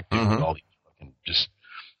came back with all these fucking just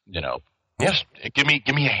give me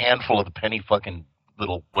a handful of the penny fucking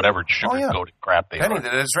little whatever sugar-coated crap they penny, are.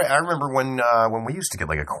 That's right. I remember when we used to get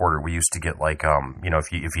like a quarter, we used to get like,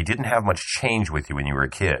 if you didn't have much change with you when you were a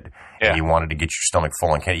kid and you wanted to get your stomach full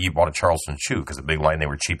on candy, you bought a Charleston Chew because the big line, they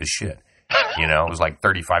were cheap as shit. It was like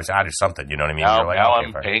 35 cents or something. You know what I mean? Now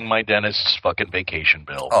I'm paying my dentist's fucking vacation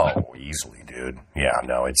bill. Oh, easily, dude. Yeah,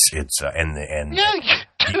 no, it's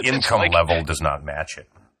the income level does not match it.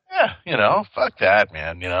 Yeah, fuck that,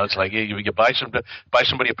 man. It's like you buy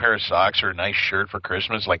somebody a pair of socks or a nice shirt for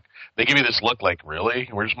Christmas. Like they give you this look, like, really?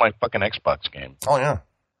 Where's my fucking Xbox game? Oh yeah,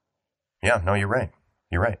 yeah. No, you're right.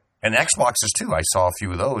 You're right. And Xboxes too. I saw a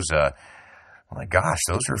few of those. Oh my gosh,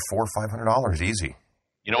 those are $400 or $500 easy.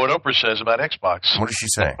 You know what Oprah says about Xbox? What does she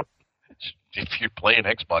say? If you're playing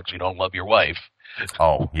Xbox, you don't love your wife.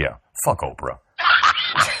 Oh, yeah. Fuck Oprah.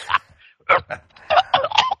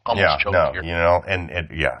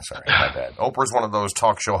 Sorry, my bad. Oprah's one of those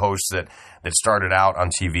talk show hosts that started out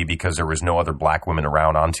on TV because there was no other black women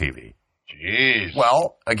around on TV. Jeez.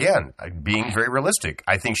 Well, again, being very realistic,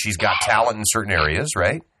 I think she's got talent in certain areas,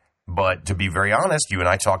 right? But to be very honest, you and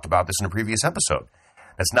I talked about this in a previous episode.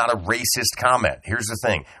 That's not a racist comment. Here's the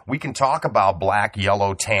thing. We can talk about black,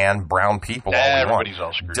 yellow, tan, brown people all we want. Everybody's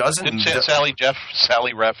all screwed.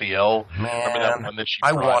 Sally Raphael, man, remember that one that she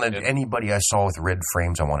I wanted anybody I saw with red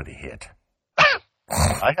frames, I wanted to hit.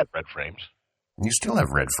 I had red frames. You still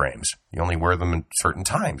have red frames. You only wear them at certain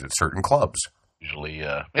times, at certain clubs. Usually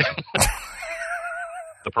the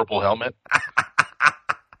purple helmet,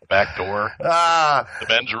 the back door, the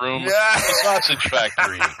men's room, the sausage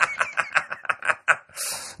factory.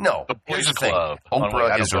 No, here's the thing.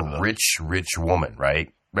 Oprah is a rich, rich woman,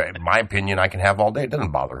 right? In my opinion, I can have all day. It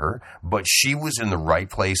doesn't bother her. But she was in the right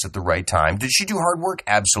place at the right time. Did she do hard work?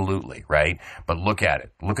 Absolutely, right? But look at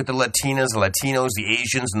it. Look at the Latinas, the Latinos, the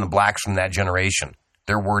Asians, and the blacks from that generation.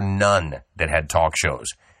 There were none that had talk shows.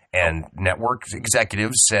 And network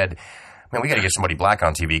executives said, man, we got to get somebody black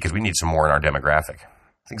on TV because we need some more in our demographic.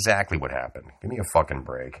 That's exactly what happened. Give me a fucking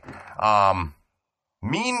break.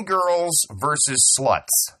 Mean Girls versus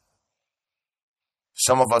Sluts.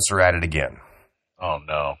 Some of us are at it again. Oh,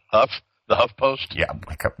 no. Huff? The Huff Post? Yeah.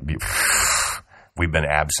 We've been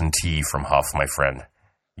absentee from Huff, my friend.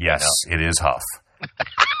 Yes, it is Huff.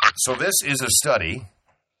 So this is a study.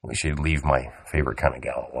 We should leave my favorite kind of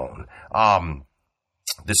gal alone.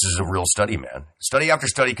 This is a real study, man. Study after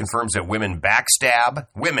study confirms that women backstab,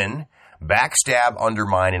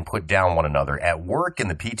 undermine, and put down one another at work and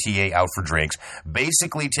the PTA, out for drinks,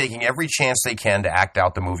 basically taking every chance they can to act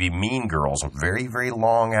out the movie Mean Girls very, very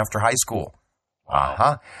long after high school.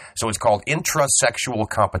 So it's called intrasexual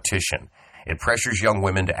competition. It pressures young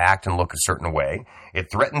women to act and look a certain way.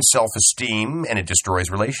 It threatens self-esteem, and it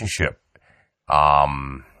destroys relationship.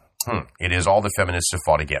 It is all the feminists have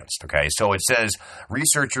fought against, okay? So it says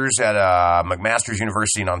researchers at McMaster's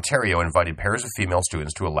University in Ontario invited pairs of female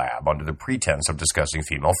students to a lab under the pretense of discussing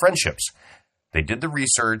female friendships. They did the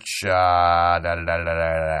research. It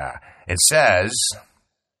says,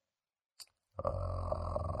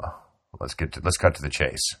 let's cut to the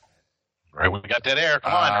chase. Right, we got dead air.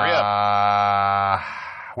 Come on, hurry up.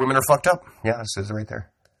 Women are fucked up. Yeah, it says it right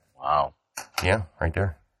there. Wow. Yeah, right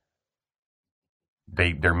there.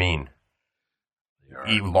 They're mean.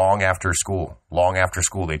 Long after school,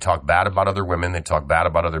 they talk bad about other women. They talk bad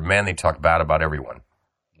about other men. They talk bad about everyone.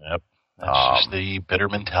 Yep, that's just the bitter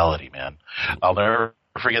mentality, man. I'll never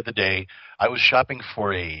forget the day I was shopping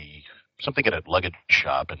for something at a luggage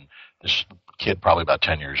shop, and this kid, probably about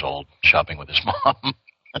 10 years old, shopping with his mom,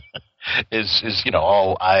 is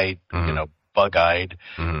all eyed, bug-eyed,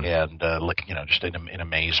 and looking, just in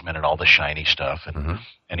amazement at all the shiny stuff.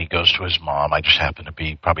 And he goes to his mom. I just happened to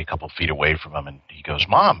be probably a couple feet away from him, and he goes,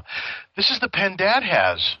 "Mom, this is the pen Dad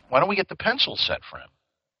has. Why don't we get the pencil set for him?"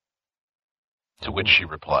 To which she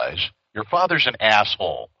replies, "Your father's an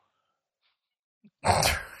asshole."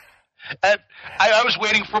 And I was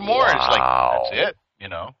waiting for more. Wow. It's like, that's it,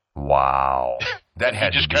 Wow. That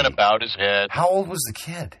had he just kind of bowed his head. How old was the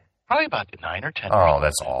kid? Probably about 9 or 10. Oh,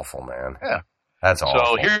 that's awful, man. Yeah. That's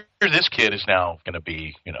awful. So here this kid is now going to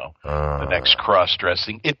be, the next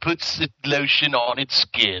cross-dressing. It puts lotion on its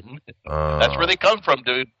skin. That's where they come from,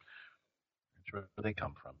 dude. That's where they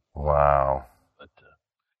come from. Wow. But,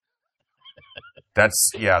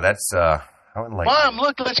 that's, I wouldn't like Mom,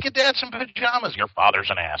 look, let's get Dad some pajamas. Your father's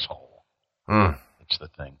an asshole. That's the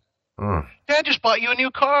thing. Dad just bought you a new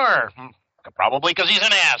car. Probably because he's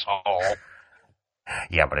an asshole.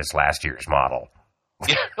 Yeah, but it's last year's model.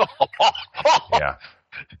 Yeah.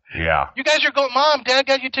 Yeah. You guys are going, Mom, Dad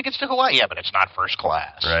got you tickets to Hawaii. Yeah, but it's not first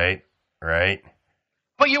class. Right.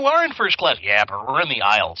 But you are in first class. Yeah, but we're in the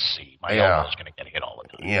aisle seat. My elbow's going to get hit all the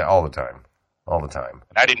time. Yeah, all the time.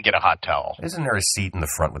 And I didn't get a hot towel. Isn't there a seat in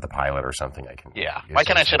the front with the pilot or something I can... Yeah. Why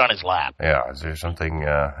can't I sit on his lap? Yeah, is there something...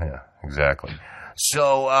 yeah, exactly.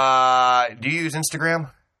 So, do you use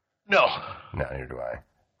Instagram? No. No, neither do I.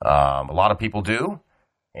 A lot of people do.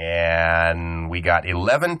 And we got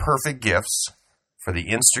 11 perfect gifts for the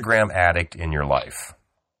Instagram addict in your life.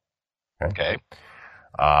 Okay.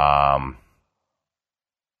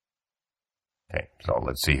 Okay, so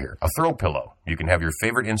let's see here. A throw pillow. You can have your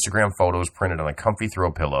favorite Instagram photos printed on a comfy throw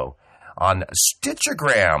pillow on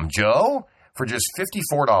Stitchagram, Joe, for just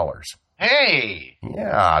 $54. Hey!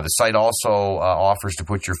 Yeah, the site also offers to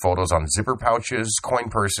put your photos on zipper pouches, coin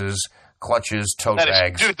purses, clutches, tote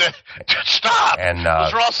bags. Dude, stop! And,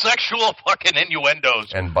 those are all sexual fucking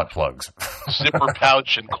innuendos. And butt plugs. Zipper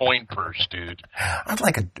pouch and coin purse, dude. I'd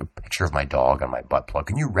like a picture of my dog on my butt plug.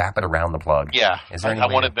 Can you wrap it around the plug? Yeah. Is there any I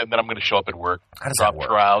way wanted that I'm going to show up at work. How does that work?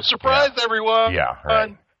 Trial. Surprise, everyone! Yeah,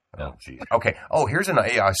 right. Oh, geez. Okay. Oh, here's a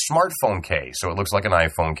smartphone case. So it looks like an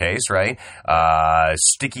iPhone case, right?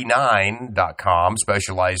 Sticky9.com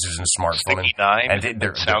specializes in smartphone. Sticky9? And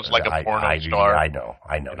sounds like a porno star. I know.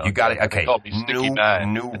 You got it. Okay.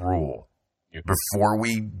 New rule. Before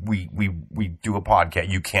we do a podcast,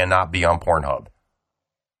 you cannot be on Pornhub.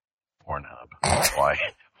 Why?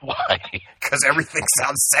 Why? Because everything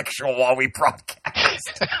sounds sexual while we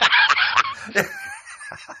broadcast.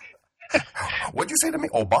 What'd you say to me?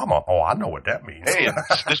 Obama. Oh, I know what that means. Hey,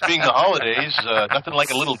 this being the holidays, nothing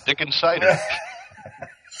like a little dick cider.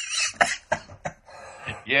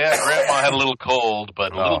 Yeah, Grandma had a little cold,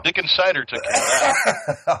 but a little dick cider took care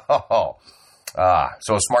of that.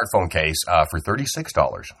 So a smartphone case for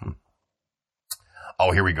 $36.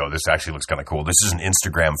 Oh, here we go. This actually looks kind of cool. This is an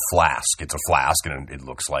Instagram flask. It's a flask, and it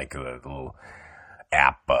looks like a little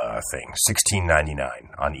app thing. $16.99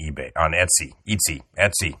 on eBay, on Etsy.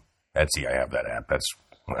 Etsy, I have that app. That's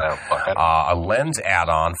a lens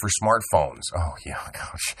add-on for smartphones. Oh, yeah,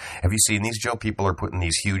 gosh. Have you seen these, Joe? People are putting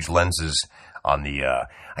these huge lenses on the... I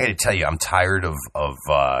got to tell you, I'm tired of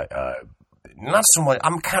not so much...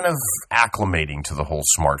 I'm kind of acclimating to the whole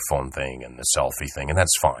smartphone thing and the selfie thing, and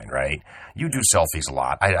that's fine, right? You do selfies a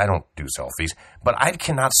lot. I don't do selfies, but I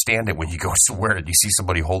cannot stand it when you go somewhere and you see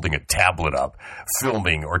somebody holding a tablet up,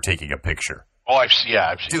 filming or taking a picture. Oh, I've seen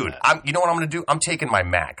Dude, that. You know what I'm going to do? I'm taking my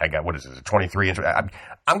Mac. I got, what is it, a 23-inch?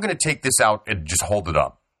 I'm going to take this out and just hold it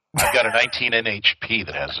up. I've got a 19-inch HP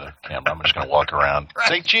that has a camera. I'm just going to walk around.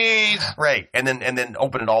 Say cheese! Right, and then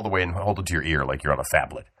open it all the way and hold it to your ear like you're on a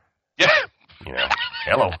phablet. Yeah. You know,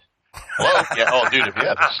 hello. Yeah. Oh, dude,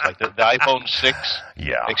 this like the iPhone 6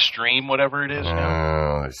 Extreme, whatever it is.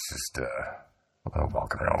 It's just... I'm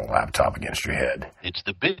walking around with a laptop against your head. It's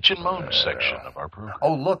the bitch and moan section of our program.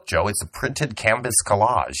 Oh, look, Joe, it's a printed canvas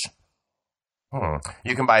collage.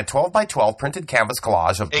 You can buy a 12x12 printed canvas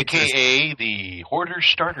collage of pictures. AKA the Hoarder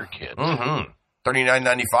Starter Kit.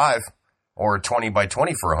 $39.95 or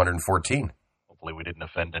 20x20 for $114. Hopefully we didn't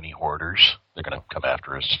offend any hoarders. They're going to come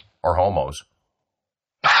after us. Or homos.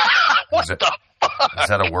 What the fuck? Is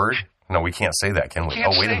that a word? No, we can't say that, can we?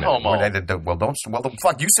 Can't wait a minute. Homo.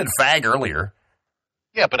 Fuck, you said fag earlier.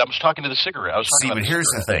 Yeah, but I was talking to the cigarette. But here's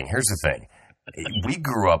the thing. We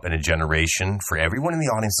grew up in a generation, for everyone in the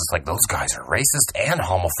audience, it's like, those guys are racist and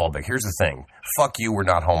homophobic. Here's the thing. Fuck you, we're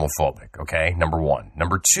not homophobic, okay? Number one.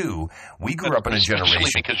 Number two, we grew up in a generation...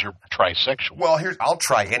 Especially because you're trisexual. Well, I'll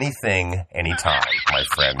try anything, anytime, my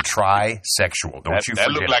friend. Trisexual. Don't you forget.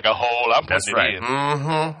 That looked like a hole. I'm That's right. In.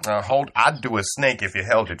 I'd do a snake if you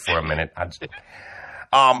held it for a minute.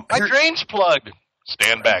 My drain's plugged.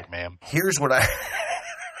 Stand back, ma'am. Here's what I...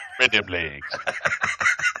 Spread them legs.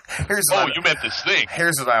 You meant this thing.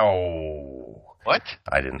 Here's what I... What?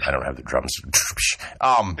 I don't have the drums.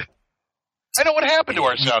 I know what happened to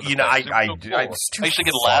our sound. You know, I used to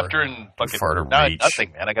get laughter and fucking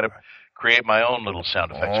nothing, man. I got to create my own little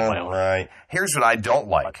sound effects. All right. Here's what I don't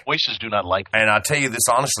like. My voices do not like me. And I'll tell you this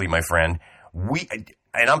honestly, my friend.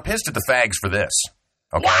 And I'm pissed at the fags for this.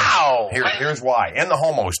 Okay? Wow. Here's why. And the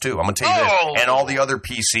homos, too. I'm going to tell you this. And all the other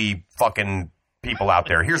PC fucking people out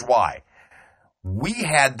there. Here's why. We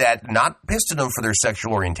had that, not pissed at them for their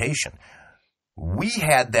sexual orientation. We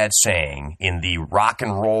had that saying in the rock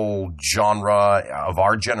and roll genre of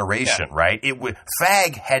our generation, right?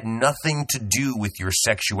 Fag had nothing to do with your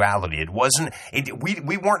sexuality. It wasn't,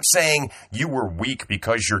 we weren't saying you were weak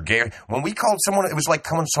because you're gay. When we called someone, it was like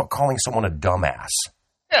calling someone a dumbass.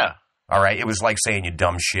 Yeah. All right? It was like saying you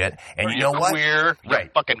dumb shit. And you know what? Queer. Right.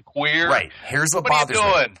 You're fucking queer. Right. Here's what bothers me.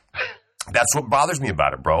 What are you doing? That's what bothers me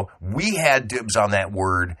about it, bro. We had dibs on that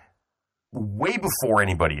word way before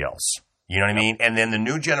anybody else. You know what I mean? And then the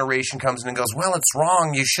new generation comes in and goes, well, it's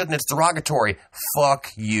wrong. You shouldn't. It's derogatory.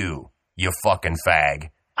 Fuck you, you fucking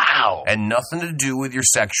fag. Wow. And nothing to do with your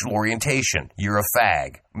sexual orientation. You're a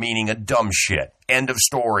fag, meaning a dumb shit. End of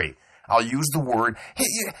story. I'll use the word. Hey,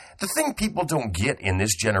 the thing people don't get in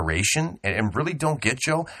this generation, and really don't get,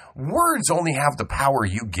 Joe, words only have the power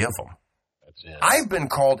you give them. Yeah. I've been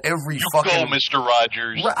called every you fucking... go, Mr.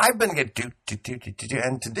 Rogers. I've been...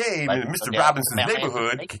 And today, Mr. Robinson's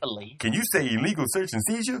neighborhood, can you say illegal search and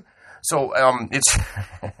seizure? So, it's...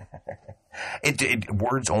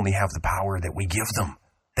 words only have the power that we give them.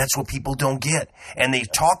 That's what people don't get. And they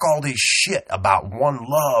talk all this shit about one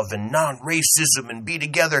love and non-racism and be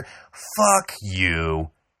together. Fuck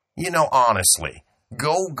you. You know, honestly...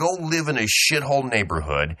 Go live in a shithole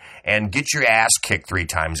neighborhood and get your ass kicked 3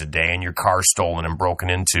 times a day and your car stolen and broken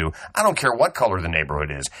into. I don't care what color the neighborhood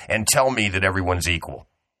is. And tell me that everyone's equal.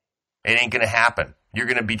 It ain't going to happen. You're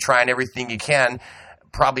going to be trying everything you can,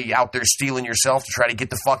 probably out there stealing yourself to try to get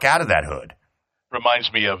the fuck out of that hood.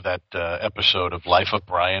 Reminds me of that episode of Life of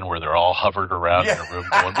Brian where they're all hovered around in a room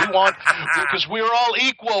going, because we're all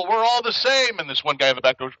equal, we're all the same. And this one guy in the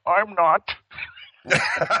back goes, I'm not.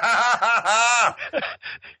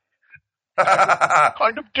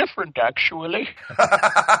 Kind of different, actually. I'm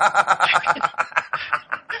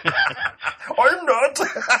not.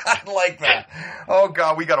 I like that. Oh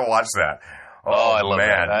God, we got to watch that. Oh, I love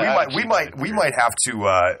man, that. we might have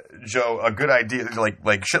to, Joe. A good idea,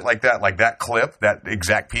 like shit like that clip, that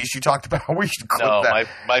exact piece you talked about. We should clip that.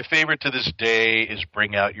 My favorite to this day is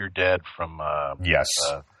 "Bring Out Your Dead" from yes,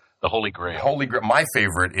 the Holy Grail. Holy Grail. My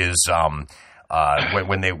favorite is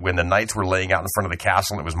when the knights were laying out in front of the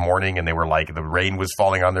castle and it was morning and they were like, the rain was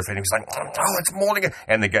falling on their face. He was like, oh, it's morning.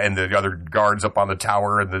 And the other guards up on the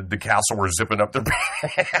tower and the castle were zipping up their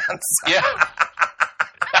pants. Yeah.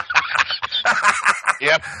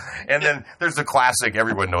 Yep. And then there's the classic,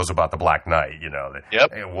 everyone knows about the Black Knight, you know.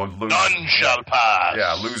 Yep. None shall pass.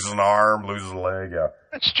 Yeah, loses an arm, loses a leg, yeah.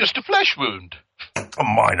 It's just a flesh wound. A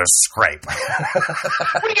minor scrape.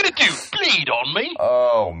 What are you going to do? Bleed on me?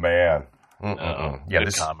 Oh, man. Yeah,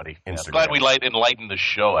 good comedy. I'm glad we enlightened the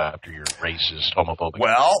show after your racist, homophobic.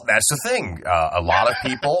 Well, that's the thing. A lot of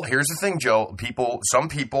people, here's the thing, Joe. Some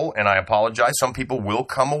people, and I apologize, some people will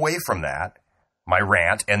come away from that, my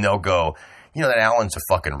rant, and they'll go, you know, that Alan's a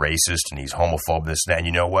fucking racist and he's homophobic, this and that. And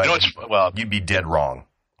you know what? You'd be dead wrong.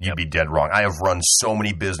 You'd be dead wrong. I have run so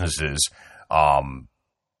many businesses, and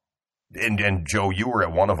Joe, you were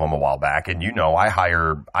at one of them a while back, and you know, I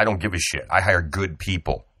don't give a shit. I hire good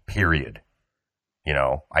people, period. You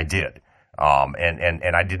know, I did.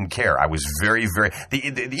 And I didn't care. I was very, very,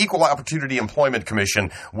 the Equal Opportunity Employment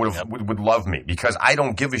Commission would love me because I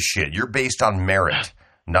don't give a shit. You're based on merit,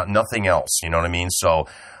 nothing else. You know what I mean? So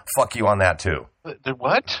fuck you on that too.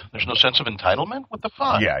 What? There's no sense of entitlement? What the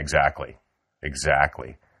fuck? Yeah, exactly.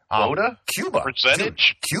 Quota? Cuba.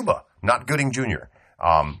 Percentage? Dude, Cuba. Not Gooding Jr.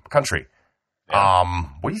 Country. Yeah.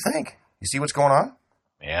 What do you think? You see what's going on?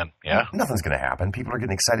 Man, yeah. Nothing's going to happen. People are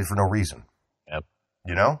getting excited for no reason. Yep.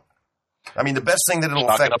 You know? I mean, the best thing that it'll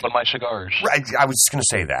affect... affect... up on my cigars. Right, I was just going to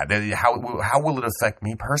say that. How will it affect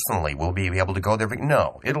me personally? Will we be able to go there?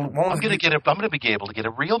 No. I'm going to be able to get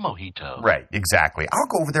a real mojito. Right, exactly. I'll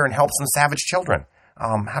go over there and help some savage children.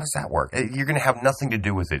 How does that work? You're going to have nothing to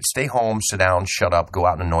do with it. Stay home, sit down, shut up, go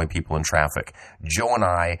out and annoy people in traffic. Joe and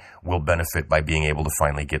I will benefit by being able to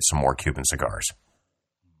finally get some more Cuban cigars.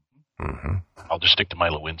 Mm-hmm. I'll just stick to my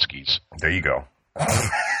Lewinsky's. There you go.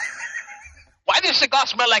 Why does the cigar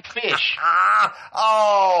smell like fish?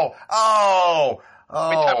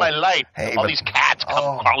 Every time I light, all these cats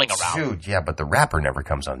come crawling around. Dude, yeah, but the wrapper never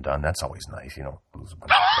comes undone. That's always nice, you know.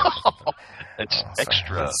 It's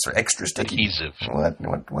extra. It's extra sticky. Adhesive. What?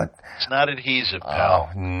 It's not adhesive,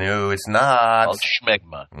 pal. Oh, no, it's not. It's called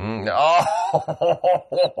schmegma.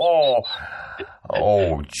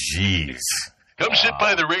 Oh, jeez. Come sit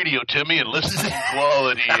by the radio, Timmy, and listen to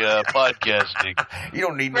quality podcasting. You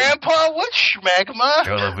don't need Grandpa, what's schmegma?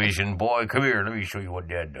 Television, boy. Come here. Let me show you what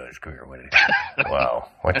Dad does. Come here with it. Wow.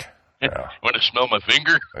 What? Want to smell my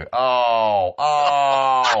finger? Oh.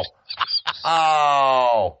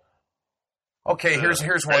 Okay, here's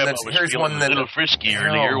one that's a little frisky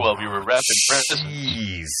earlier while we were wrapping presents.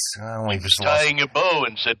 Jeez, I only just tying a bow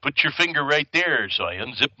and said, "Put your finger right there." So I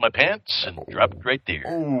unzipped my pants and dropped it right there.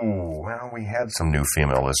 Oh, well, we had some new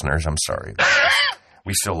female listeners. I'm sorry.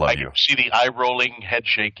 We still love you. See the eye rolling, head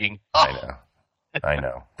shaking. I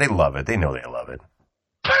know. They love it. They know they love it.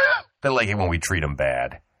 They like it when we treat them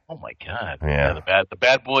bad. Oh my God! Yeah, the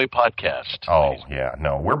bad boy podcast. Oh yeah,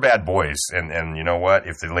 no, we're bad boys, and you know what?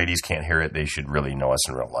 If the ladies can't hear it, they should really know us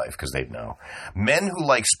in real life because they'd know. Men who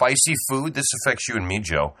like spicy food, this affects you and me,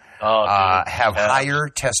 Joe. Have higher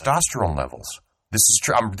testosterone levels. This is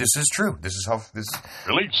true. This is true. This is how this.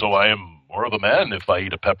 Really? So I am more of a man if I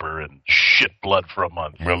eat a pepper and shit blood for a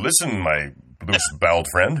month. Well, listen, my loose-boweled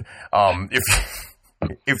friend.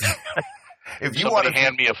 If you want to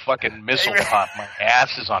hand me a fucking missile pop, my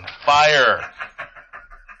ass is on fire.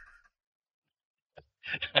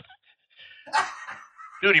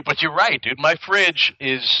 Dude, but you're right, dude. My fridge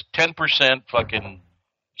is 10% fucking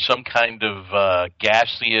some kind of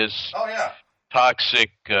gaseous,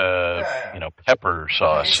 toxic, pepper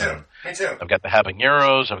sauce. Me too. I've got the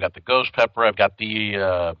habaneros. I've got the ghost pepper. I've got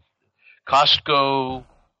the Costco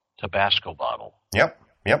Tabasco bottle. Yep,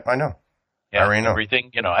 I know. Yeah, I already know.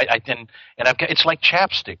 Everything, and I've got. It's like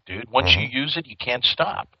chapstick, dude. Once you use it, you can't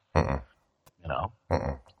stop. Mm-mm.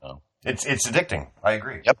 So. It's addicting. I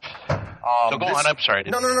agree. Yep. So go on. I'm sorry.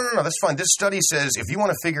 No. That's fine. This study says if you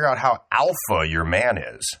want to figure out how alpha your man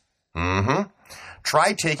is,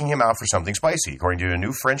 try taking him out for something spicy. According to a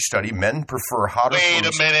new French study, men prefer hotter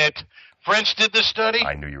foods. Wait a minute. French did this study?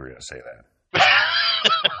 I knew you were going to say that.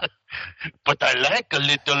 But I like a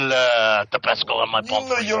little Tabasco on my pomp.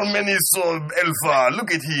 Your man is so alpha.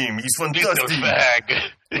 Look at him. He's fantastic. Little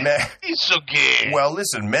fag. He's so gay. Well,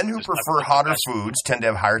 listen, men who prefer hotter foods tend to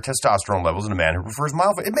have higher testosterone levels than a man who prefers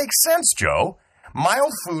mild food. It makes sense, Joe.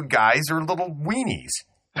 Mild food guys are little weenies.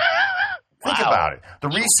 Think about it. The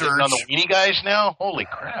research on the weenie guys now? Holy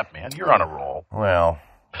crap, man. You're on a roll. Well,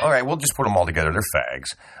 all right, we'll just put them all together. They're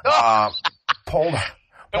fags. Polled.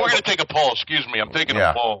 And we're going to take a poll. Excuse me. I'm taking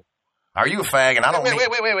a poll. Are you a fag? And I don't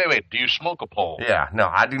Wait. Do you smoke a pole? Yeah. No,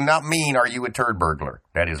 I do not mean are you a turd burglar.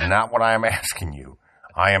 That is not what I am asking you.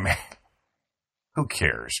 I am... Who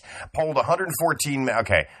cares? Polled 114...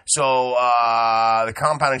 Okay. So, the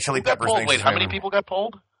compound in chili peppers... Wait, how many people got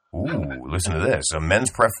polled? Ooh, listen to this. A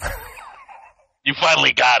men's preference... You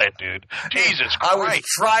finally got it, dude. Jesus Christ. I was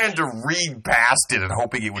trying to read past it and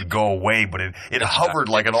hoping it would go away, but it hovered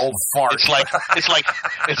like an old fart. It's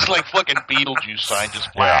like fucking Beetlejuice sign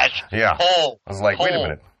just flash. Yeah. Hole. I was like, wait a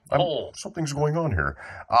minute. Something's going on here.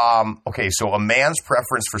 Okay, so a man's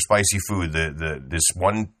preference for spicy food, this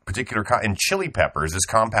one particular in chili peppers, this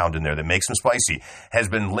compound in there that makes them spicy, has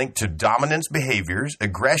been linked to dominance behaviors,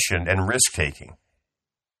 aggression, and risk taking.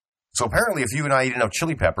 So apparently, if you and I eat enough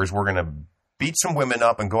chili peppers, we're going to beat some women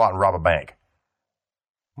up and go out and rob a bank.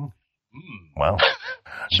 Well,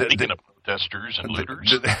 speaking of protesters and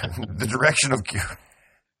looters, the direction of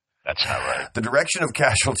that's not right. The direction of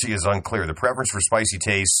casualty is unclear. The preference for spicy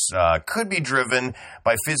tastes could be driven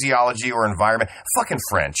by physiology or environment. Fucking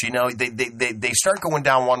French, they start going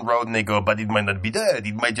down one road and they go, but it might not be that.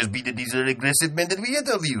 It might just be that these are aggressive men that we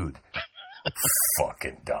interviewed.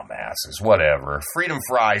 Fucking dumbasses. Whatever. Freedom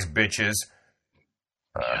fries, bitches.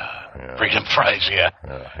 Freedom fries,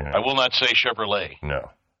 I will not say Chevrolet.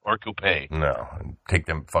 No. Or coupe. No. Take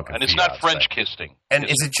them fucking And it's Fiats not French back. kissing. And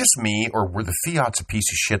is it just me, or were the Fiats a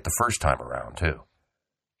piece of shit the first time around, too?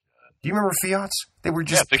 Do you remember Fiats? They were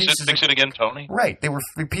just fix it again, Tony. Right. They were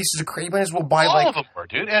pieces of crap. You might as well buy all of them were,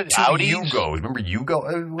 dude. Audis. Yugos. Remember Yugo?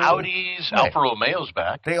 Audis. Right. Alfa Romeo's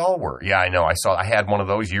back. They all were. Yeah, I know. I had one of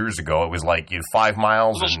those years ago. It was like 5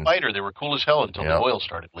 miles. A little spider. They were cool as hell until the oil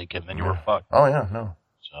started leaking. Then you were fucked. Oh, yeah. No.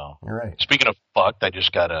 So you're right. Speaking of fucked, I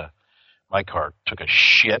just got my car took a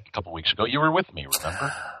shit a couple weeks ago. You were with me,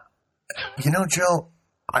 remember? Joe,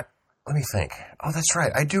 let me think. Oh, that's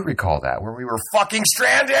right. I do recall that, where we were fucking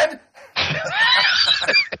stranded.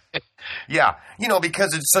 Yeah.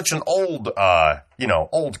 Because it's such an old,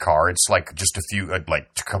 old car. It's like just a few, like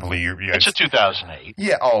a couple of years. It's a 2008.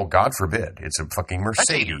 Yeah. Oh, God forbid. It's a fucking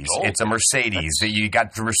Mercedes. It's a Mercedes. You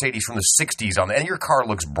got the Mercedes from the 60s on it, and your car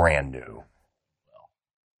looks brand new.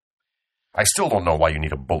 I still don't know why you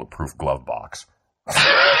need a bulletproof glove box.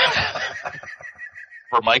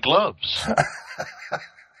 For my gloves.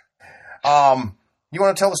 You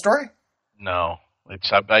want to tell the story? No.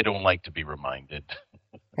 I don't like to be reminded.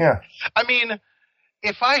 Yeah. I mean,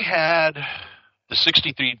 if I had the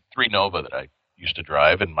 63 Nova that I used to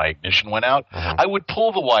drive and my ignition went out, I would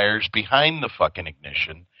pull the wires behind the fucking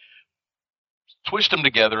ignition, twist them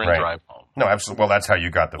together and drive home. No, absolutely. Well, that's how you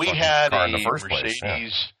got the fucking car in the first Mercedes,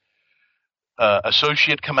 place.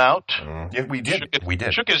 associate come out. Yeah, we did. We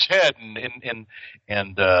did. Shook his head and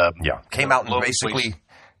came out and basically.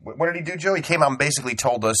 What did he do, Joe? He came out and basically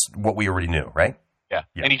told us what we already knew, right? Yeah.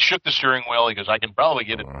 And he shook the steering wheel. He goes, "I can probably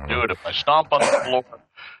get it to do it if I stomp on the floor,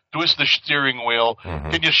 twist the steering wheel.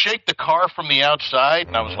 Can you shake the car from the outside?"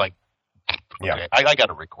 And I was like, "Okay, I got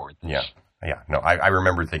to record this." Yeah. No, I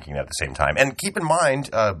remember thinking that at the same time. And keep in mind,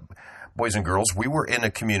 boys and girls, we were in a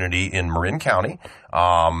community in Marin County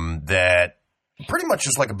that pretty much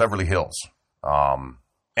is like a Beverly Hills. And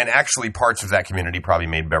actually parts of that community probably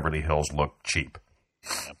made Beverly Hills look cheap.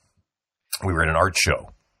 We were at an art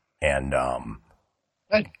show. And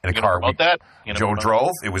in a car, Joe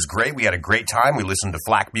drove. It was great. We had a great time. We listened to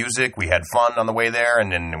FLAC music. We had fun on the way there.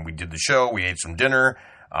 And then we did the show. We ate some dinner.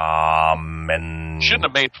 And shouldn't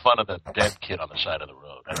have made fun of the dead kid on the side of the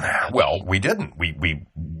road. Well, we didn't. We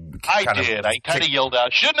I did. I kind of yelled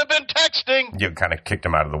out, "Shouldn't have been texting." You kind of kicked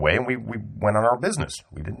him out of the way, and we went on our business.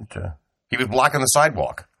 We didn't. He was blocking the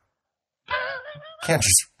sidewalk. Can't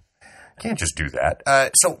just do that.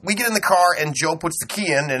 So we get in the car, and Joe puts the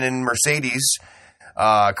key in, and in Mercedes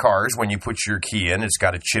cars, when you put your key in, it's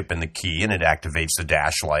got a chip in the key, and it activates the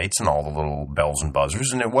dash lights and all the little bells and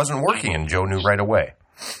buzzers, and it wasn't working, and Joe knew right away.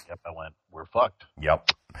 Yep, I went, "We're fucked."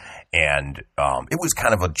 Yep. And it was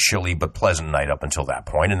kind of a chilly but pleasant night up until that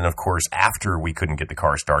point. And then, of course, after we couldn't get the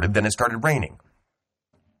car started, then it started raining.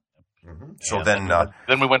 So then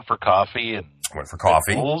we went for coffee and and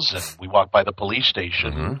we walked by the police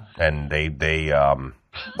station. And they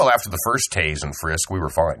after the first tase and frisk, we were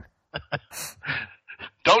fine.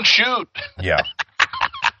 Don't shoot. Yeah.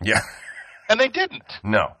 And they didn't.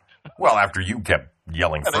 No. Well, after you kept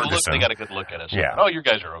yelling Ferguson. They got a good look at us. Yeah. "Oh, you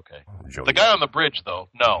guys are okay." Joe the guy on the bridge, though,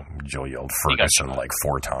 no. Joe yelled Ferguson like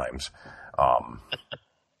 4 times.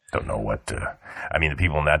 Don't know what. I mean, the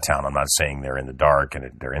people in that town, I'm not saying they're in the dark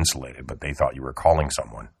and they're insulated, but they thought you were calling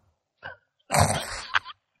someone.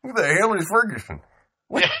 Who the hell is Ferguson?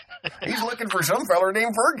 He's looking for some feller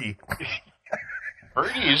named Fergie.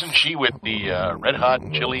 Fergie, isn't she with the red hot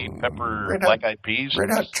chili pepper black eyed peas?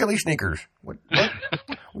 Red hot chili sneakers.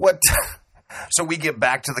 What? So we get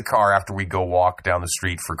back to the car after we go walk down the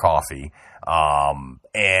street for coffee,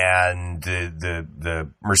 and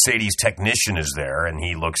the Mercedes technician is there, and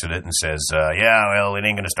he looks at it and says, "Yeah, well, it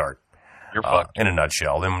ain't going to start." You're fucked. In a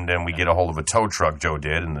nutshell. Then we get a hold of a tow truck, Joe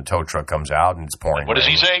did, and the tow truck comes out and it's pouring. What does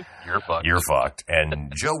he say? You're fucked. You're fucked.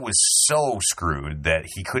 And Joe was so screwed that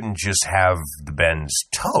he couldn't just have the Benz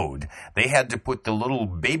towed. They had to put the little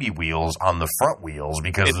baby wheels on the front wheels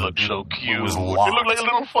because it looked so cute. It was locked. It looked like a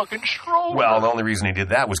little fucking stroller. Well, the only reason he did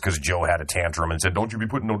that was because Joe had a tantrum and said, "Don't you be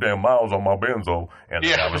putting no damn miles on my Benzo." And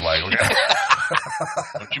I was like, "Okay."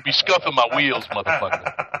 "Don't you be scuffing my wheels,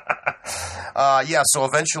 motherfucker." So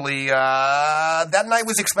eventually, that night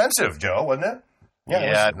was expensive, Joe, wasn't it?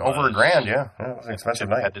 Yeah, it was over $1,000. Yeah, it was an expensive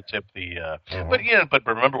night. Had to tip the, but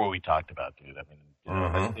remember what we talked about, dude. I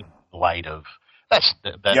mean, in light of that's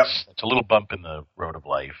a little bump in the road of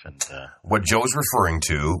life, and what Joe's referring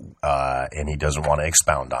to, and he doesn't want to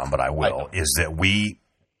expound on, but I will, is that we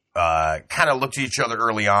kind of looked at each other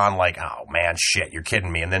early on, like, "Oh man, shit, you're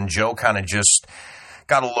kidding me," and then Joe kind of just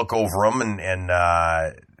got a look over him and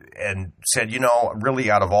said,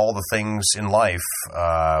 really out of all the things in life,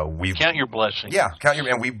 we've... Count your blessings. Yeah,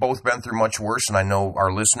 and we've both been through much worse, and I know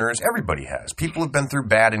our listeners, everybody has. People have been through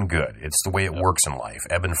bad and good. It's the way it works in life,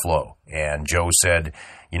 ebb and flow. And Joe said,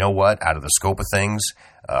 "You know what? Out of the scope of things,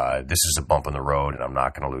 this is a bump in the road, and I'm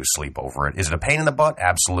not going to lose sleep over it. Is it a pain in the butt?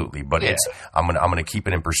 Absolutely. But I'm going to keep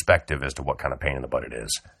it in perspective as to what kind of pain in the butt it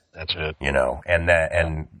is." That's it.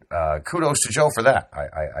 And kudos to Joe for that.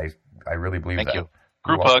 I really believe that. Thank you.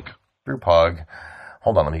 Group hug. Group hug.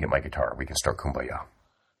 Hold on, let me get my guitar. We can start Kumbaya.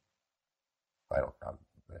 I don't have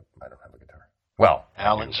a guitar. Well,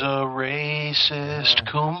 Alan's a racist.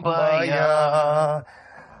 Kumbaya.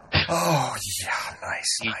 Oh yeah,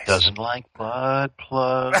 nice. He doesn't like butt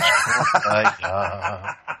plugs.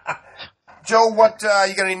 Kumbaya. Joe, what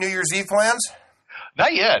you got any New Year's Eve plans?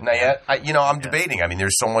 Not yet. I'm debating. I mean,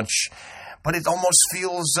 there's so much, but it almost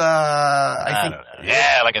feels. I don't know.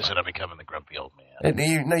 Yeah, like I said, I'm becoming the grumpy old man.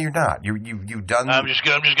 No, you're not. You've done. I'm just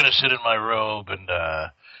gonna sit in my robe and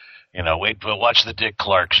watch the Dick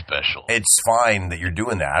Clark special. It's fine that you're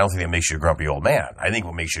doing that. I don't think that makes you a grumpy old man. I think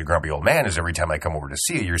what makes you a grumpy old man is every time I come over to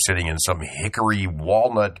see you, you're sitting in some hickory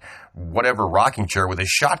walnut whatever rocking chair with a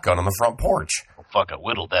shotgun on the front porch. Well, fuck! I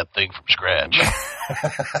whittled that thing from scratch.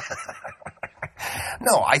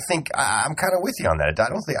 No, I think I'm kind of with you on that.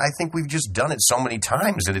 I think we've just done it so many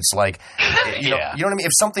times that it's like, you know what I mean?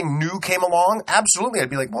 If something new came along, absolutely, I'd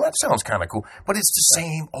be like, well, that sounds kind of cool. But it's the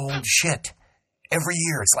same old shit every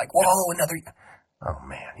year. It's like, whoa, another. Oh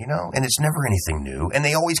man, and it's never anything new. And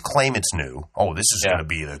they always claim it's new. Oh, this is going to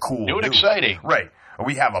be the cool, new and exciting, right?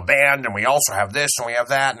 We have a band, and we also have this, and we have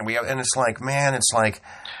that, and it's like, man, it's like,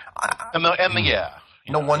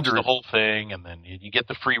 no wonder the whole thing, and then you get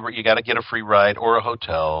the free. You got to get a free ride or a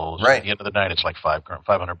hotel. So right. At the end of the night, it's like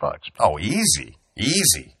 $500. Oh, easy,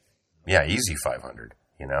 yeah, easy 500.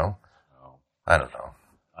 I don't know.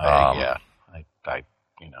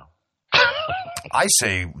 I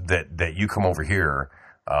say that you come over here,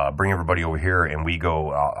 bring everybody over here, and we go.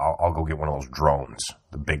 I'll go get one of those drones,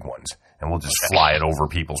 the big ones. And we'll just fly it over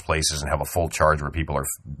people's places and have a full charge where people are,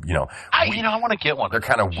 I want to get one. They're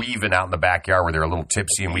kind of weaving out in the backyard where they're a little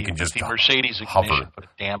tipsy, and we can just the Mercedes ignition put a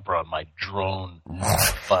damper on my drone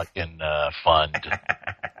fucking fund.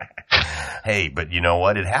 Hey, but you know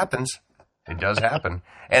what? It happens. It does happen.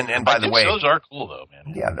 And by the way, those are cool though,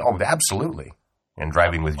 man. Yeah. Oh, absolutely. And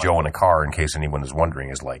driving with Joe in a car, in case anyone is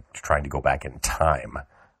wondering, is like trying to go back in time.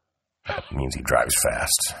 That means he drives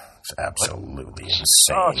fast. It's absolutely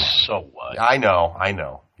insane. Oh, so what? I know.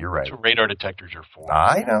 You're right. That's what radar detectors are for.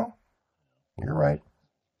 I know. You're right.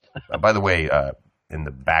 By the way, in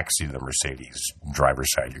the backseat of the Mercedes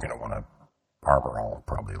driver's side, you're going to want to armor all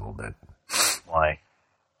probably a little bit. Why?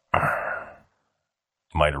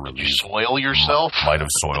 Might have Did you soil yourself? Might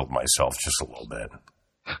have soiled myself just a little bit.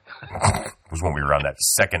 It was when we were on that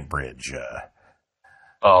second bridge.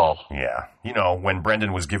 Oh. Yeah. When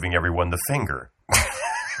Brendan was giving everyone the finger.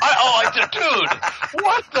 I did, dude.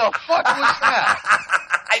 What the fuck was that?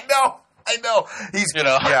 I know. He's,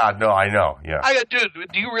 Yeah, no, I know. Yeah. Dude,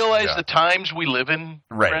 do you realize the times we live in,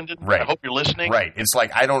 Brendan? Right. I hope you're listening. Right. It's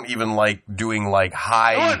like I don't even like doing like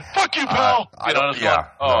high. Good. Fuck you, pal.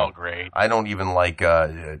 Great. I don't even like.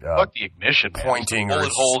 Fuck the ignition, man. Pointing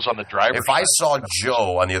bullet holes on the driver's If I side. saw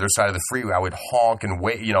Joe on the other side of the freeway, I would honk and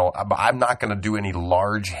wait. I'm not going to do any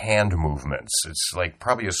large hand movements. It's like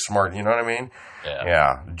probably a smart. You know what I mean?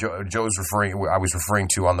 Yeah. Joe's referring. I was referring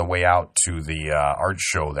to on the way out to the art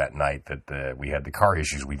show that night that we had the car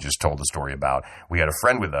issues we just told the story about. We had a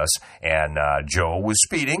friend with us, and Joe was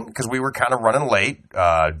speeding because we were kind of running late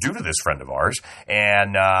due to this friend of ours.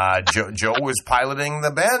 And Joe was piloting the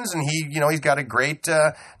Benz, and he's got a great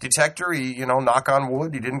detector. He, knock on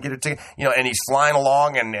wood, he didn't get a ticket. And he's flying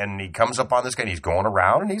along, and he comes up on this guy, and he's going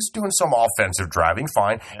around, and he's doing some offensive driving,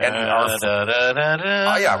 fine. And our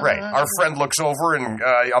friend looks over and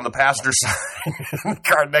on the passenger side, the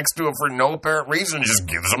car next to him for no apparent reason just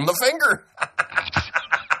gives him the finger.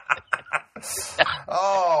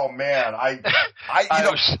 Oh man, I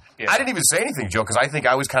didn't even say anything, Joe, because I think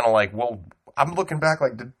I was kind of like, well, I'm looking back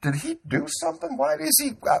like, did he do something? Why is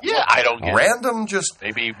he? I don't get random. It. Just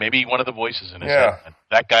maybe one of the voices in his head.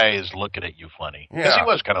 That guy is looking at you funny because he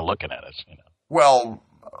was kind of looking at us. Well,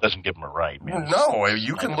 doesn't give him a right. Man. No,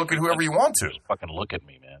 you can look at whoever you want to. Just fucking look at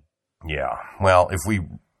me, man. Yeah. Well, if we,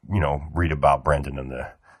 read about Brendan in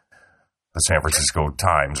the San Francisco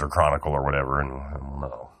Times or Chronicle or whatever, and we'll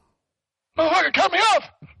know. Motherfucker, cut me off!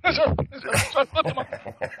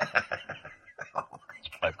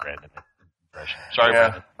 My Brendan impression. Sorry,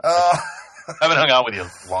 Brendan. I haven't hung out with you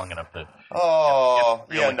long enough to.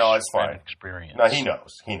 No, it's fine. Experience. No, he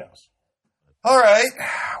knows. All right.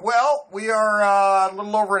 Well, we are a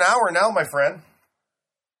little over an hour now, my friend.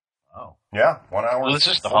 Oh. Yeah, 1 hour. Well, this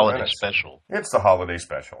is the holiday special. It's the holiday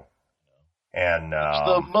special. And it's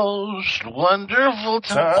the most wonderful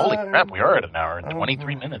time. Holy crap, we are at an hour and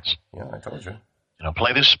 23 minutes. Yeah, I told you.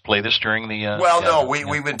 Play this during the...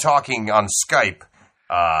 we've been talking on Skype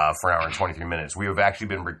for an hour and 23 minutes. We have actually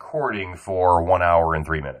been recording for 1 hour and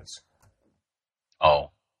 3 minutes.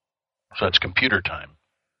 Oh. So it's computer time.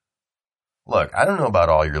 Look, I don't know about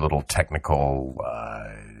all your little technical...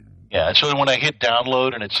 Yeah, so when I hit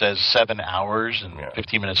download and it says 7 hours and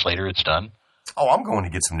 15 minutes later it's done. Oh, I'm going to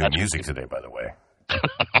get some new music today, by the way.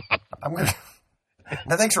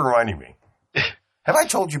 Now, thanks for reminding me. Have I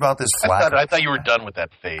told you about this FLAC? I thought you were done with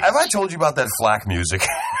that phase. Have I told you about that FLAC music?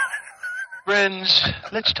 Friends,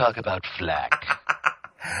 let's talk about FLAC.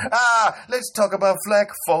 Let's talk about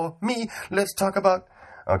FLAC for me. Let's talk about...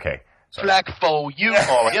 Okay. Sorry. FLAC for you.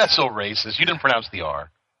 Oh, that's so racist. You didn't pronounce the R.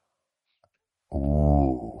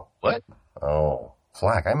 Ooh. What? Oh,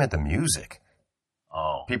 FLAC. I meant the music.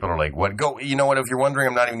 Oh. People are like, what? Go. You know what? If you're wondering,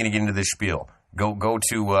 I'm not even going to get into this spiel. Go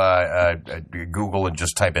to Google and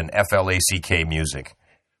just type in FLACK music.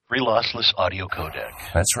 Free lossless audio codec.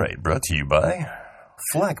 That's right. Brought to you by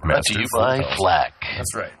Flack Brought Master. to you by Flack.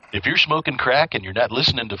 That's right. If you're smoking crack and you're not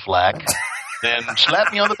listening to Flack, then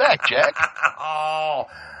slap me on the back, Jack.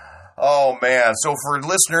 Oh, man. So for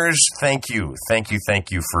listeners, thank you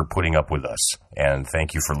for putting up with us, and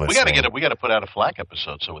thank you for listening. We got to put out a Flack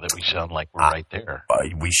episode so that we sound like we're right there.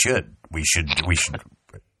 We should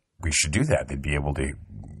do that. They'd be able to.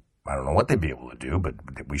 I don't know what they'd be able to do, but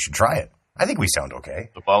we should try it. I think we sound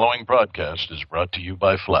okay. The following broadcast is brought to you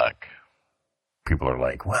by Flack. People are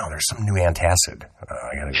like, wow, there's some new antacid.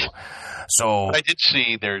 I gotta go. So I did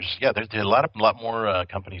see there's a lot more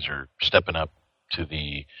companies are stepping up to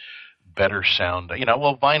the better sound. You know,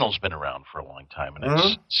 well, vinyl's been around for a long time, and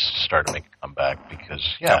it's starting to make a comeback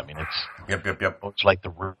because, I mean, it's it's like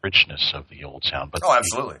the richness of the old sound, but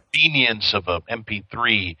absolutely, the convenience of a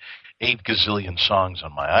MP3, 8 gazillion songs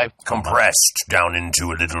on my iPhone, compressed down into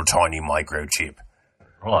a little tiny microchip.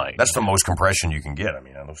 Right, that's the most compression you can get. I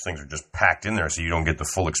mean, those things are just packed in there, so you don't get the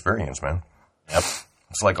full experience, man. Yep,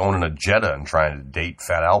 it's like owning a Jetta and trying to date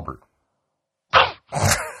Fat Albert.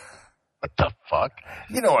 What the fuck?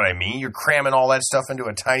 You know what I mean? You're cramming all that stuff into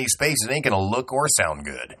a tiny space. It ain't going to look or sound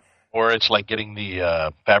good. Or it's like getting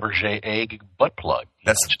the Fabergé egg butt plug.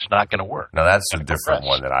 That's just not going to work. No, that's a different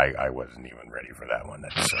one that I wasn't even ready for that one.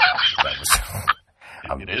 That's, that was,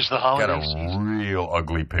 it is the holiday got a season. Real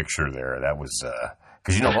ugly picture there. That was,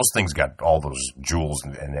 because, you know, those things got all those jewels,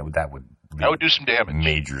 and that would do some damage.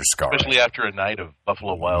 Major scarring. Especially after a night of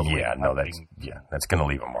Buffalo Wild Wings. Yeah, no, that's going to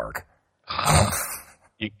leave a mark.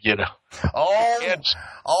 You know.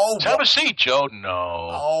 Have a seat, Joe. No.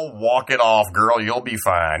 Oh, walk it off, girl. You'll be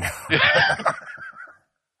fine.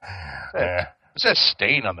 What's that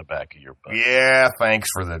stain on the back of your butt? Yeah, thanks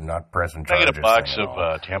for the not pressing charges. Can I get a box of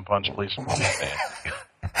tampons, please?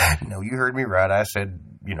 No, you heard me right. I said,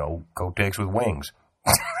 you know, Kotex with wings.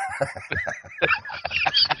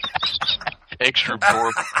 Extra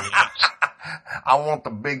absorbent wings. I want the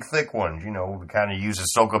big, thick ones, you know, the kind you use to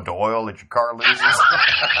soak up the oil that your car loses.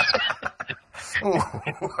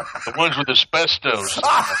 The ones with asbestos.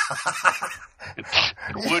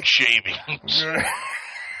 Wood shavings.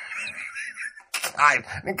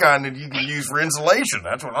 The kind that you can use for insulation.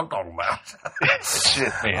 That's what I'm talking about. That's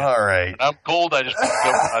it, man. All right. When I'm cold, I just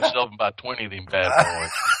cover myself in about 20 of them bad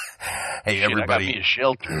boys. Hey, everybody. I got me a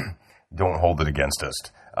shelter. Don't hold it against us.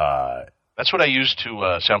 That's what I use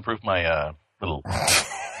to soundproof my little...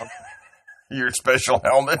 Your special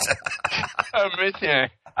helmet? I'm missing.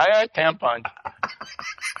 I got tampons.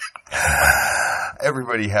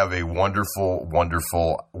 Everybody have a wonderful,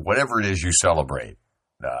 wonderful, whatever it is you celebrate.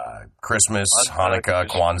 Christmas, Hannukah,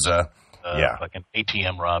 Kwanzaa. Like an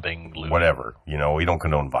ATM robbing. Looting. Whatever. You know, we don't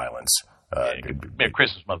condone violence. Merry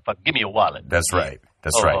Christmas, motherfucker. Give me a wallet. That's right.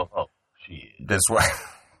 That's right. Oh, shit. That's right.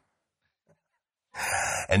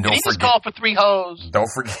 And don't forget. Just call for 3 hoes. Don't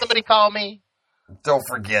forget. Somebody call me. Don't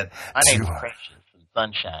forget. My name's Precious and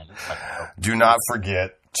Sunshine. Do not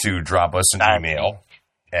forget to drop us an email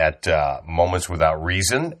at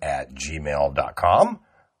momentswithoutreason@gmail.com,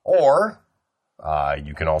 or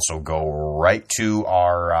you can also go right to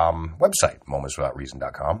our website,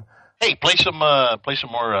 momentswithoutreason.com. Hey, play some more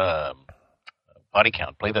body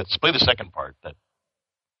count. Play the second part.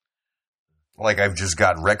 Like I've just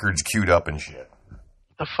got records queued up and shit. What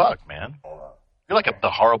the fuck, man? You're like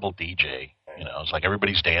the horrible DJ. You know, it's like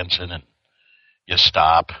everybody's dancing and you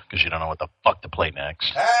stop because you don't know what the fuck to play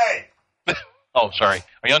next. Hey! Oh, sorry.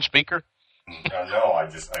 Are you on speaker? No, I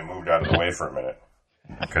moved out of the way for a minute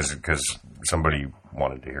because somebody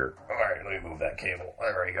wanted to hear it. All right, let me move that cable.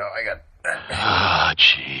 There we go. I got that. Ah,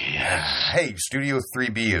 jeez. Hey, Studio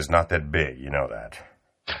 3B is not that big. You know that.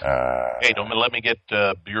 Hey, don't let me get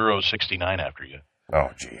Bureau 69 after you.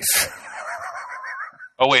 Oh, jeez.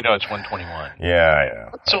 Oh, wait, no, it's 121.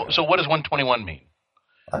 Yeah. So what does 121 mean?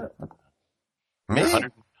 Me?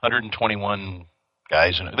 121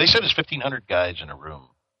 guys. They said it's 1,500 guys in a room.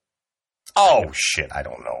 Oh, shit. I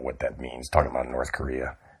don't know what that means. Talking about North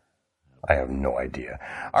Korea. I have no idea.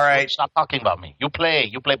 All right. Stop talking about me. You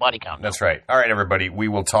play body count. That's right. All right, everybody. We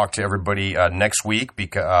will talk to everybody next week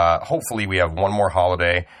because hopefully we have one more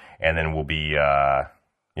holiday, and then we'll be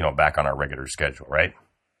back on our regular schedule, right?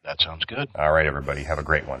 That sounds good. All right, everybody. Have a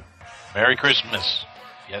great one. Merry Christmas.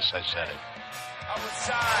 Yes, I said it. I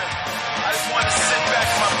just want to sit back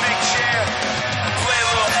in my big chair and play a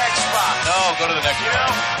little Xbox. No, go to the next one.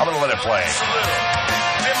 I'm going to let it play.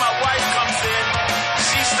 Then my wife comes in.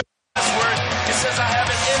 She's the password. It says I have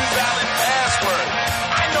an invalid password.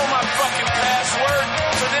 I know my fucking password.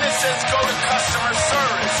 So then it says go to customer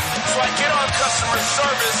service. So I get on customer customer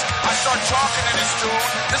service. I start talking to this dude.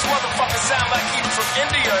 This motherfucker sound like he was from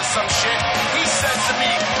India or some shit. He says to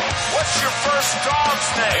me, what's your first dog's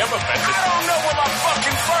name? I don't know what my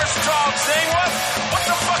fucking first dog's name was. What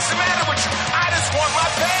the fuck's the matter with you? I just want my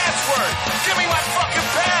password. Give me my fucking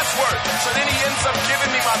password. So then he ends up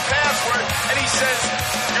giving me my password, and he says,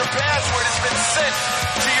 your password has been sent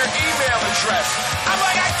to your email address. I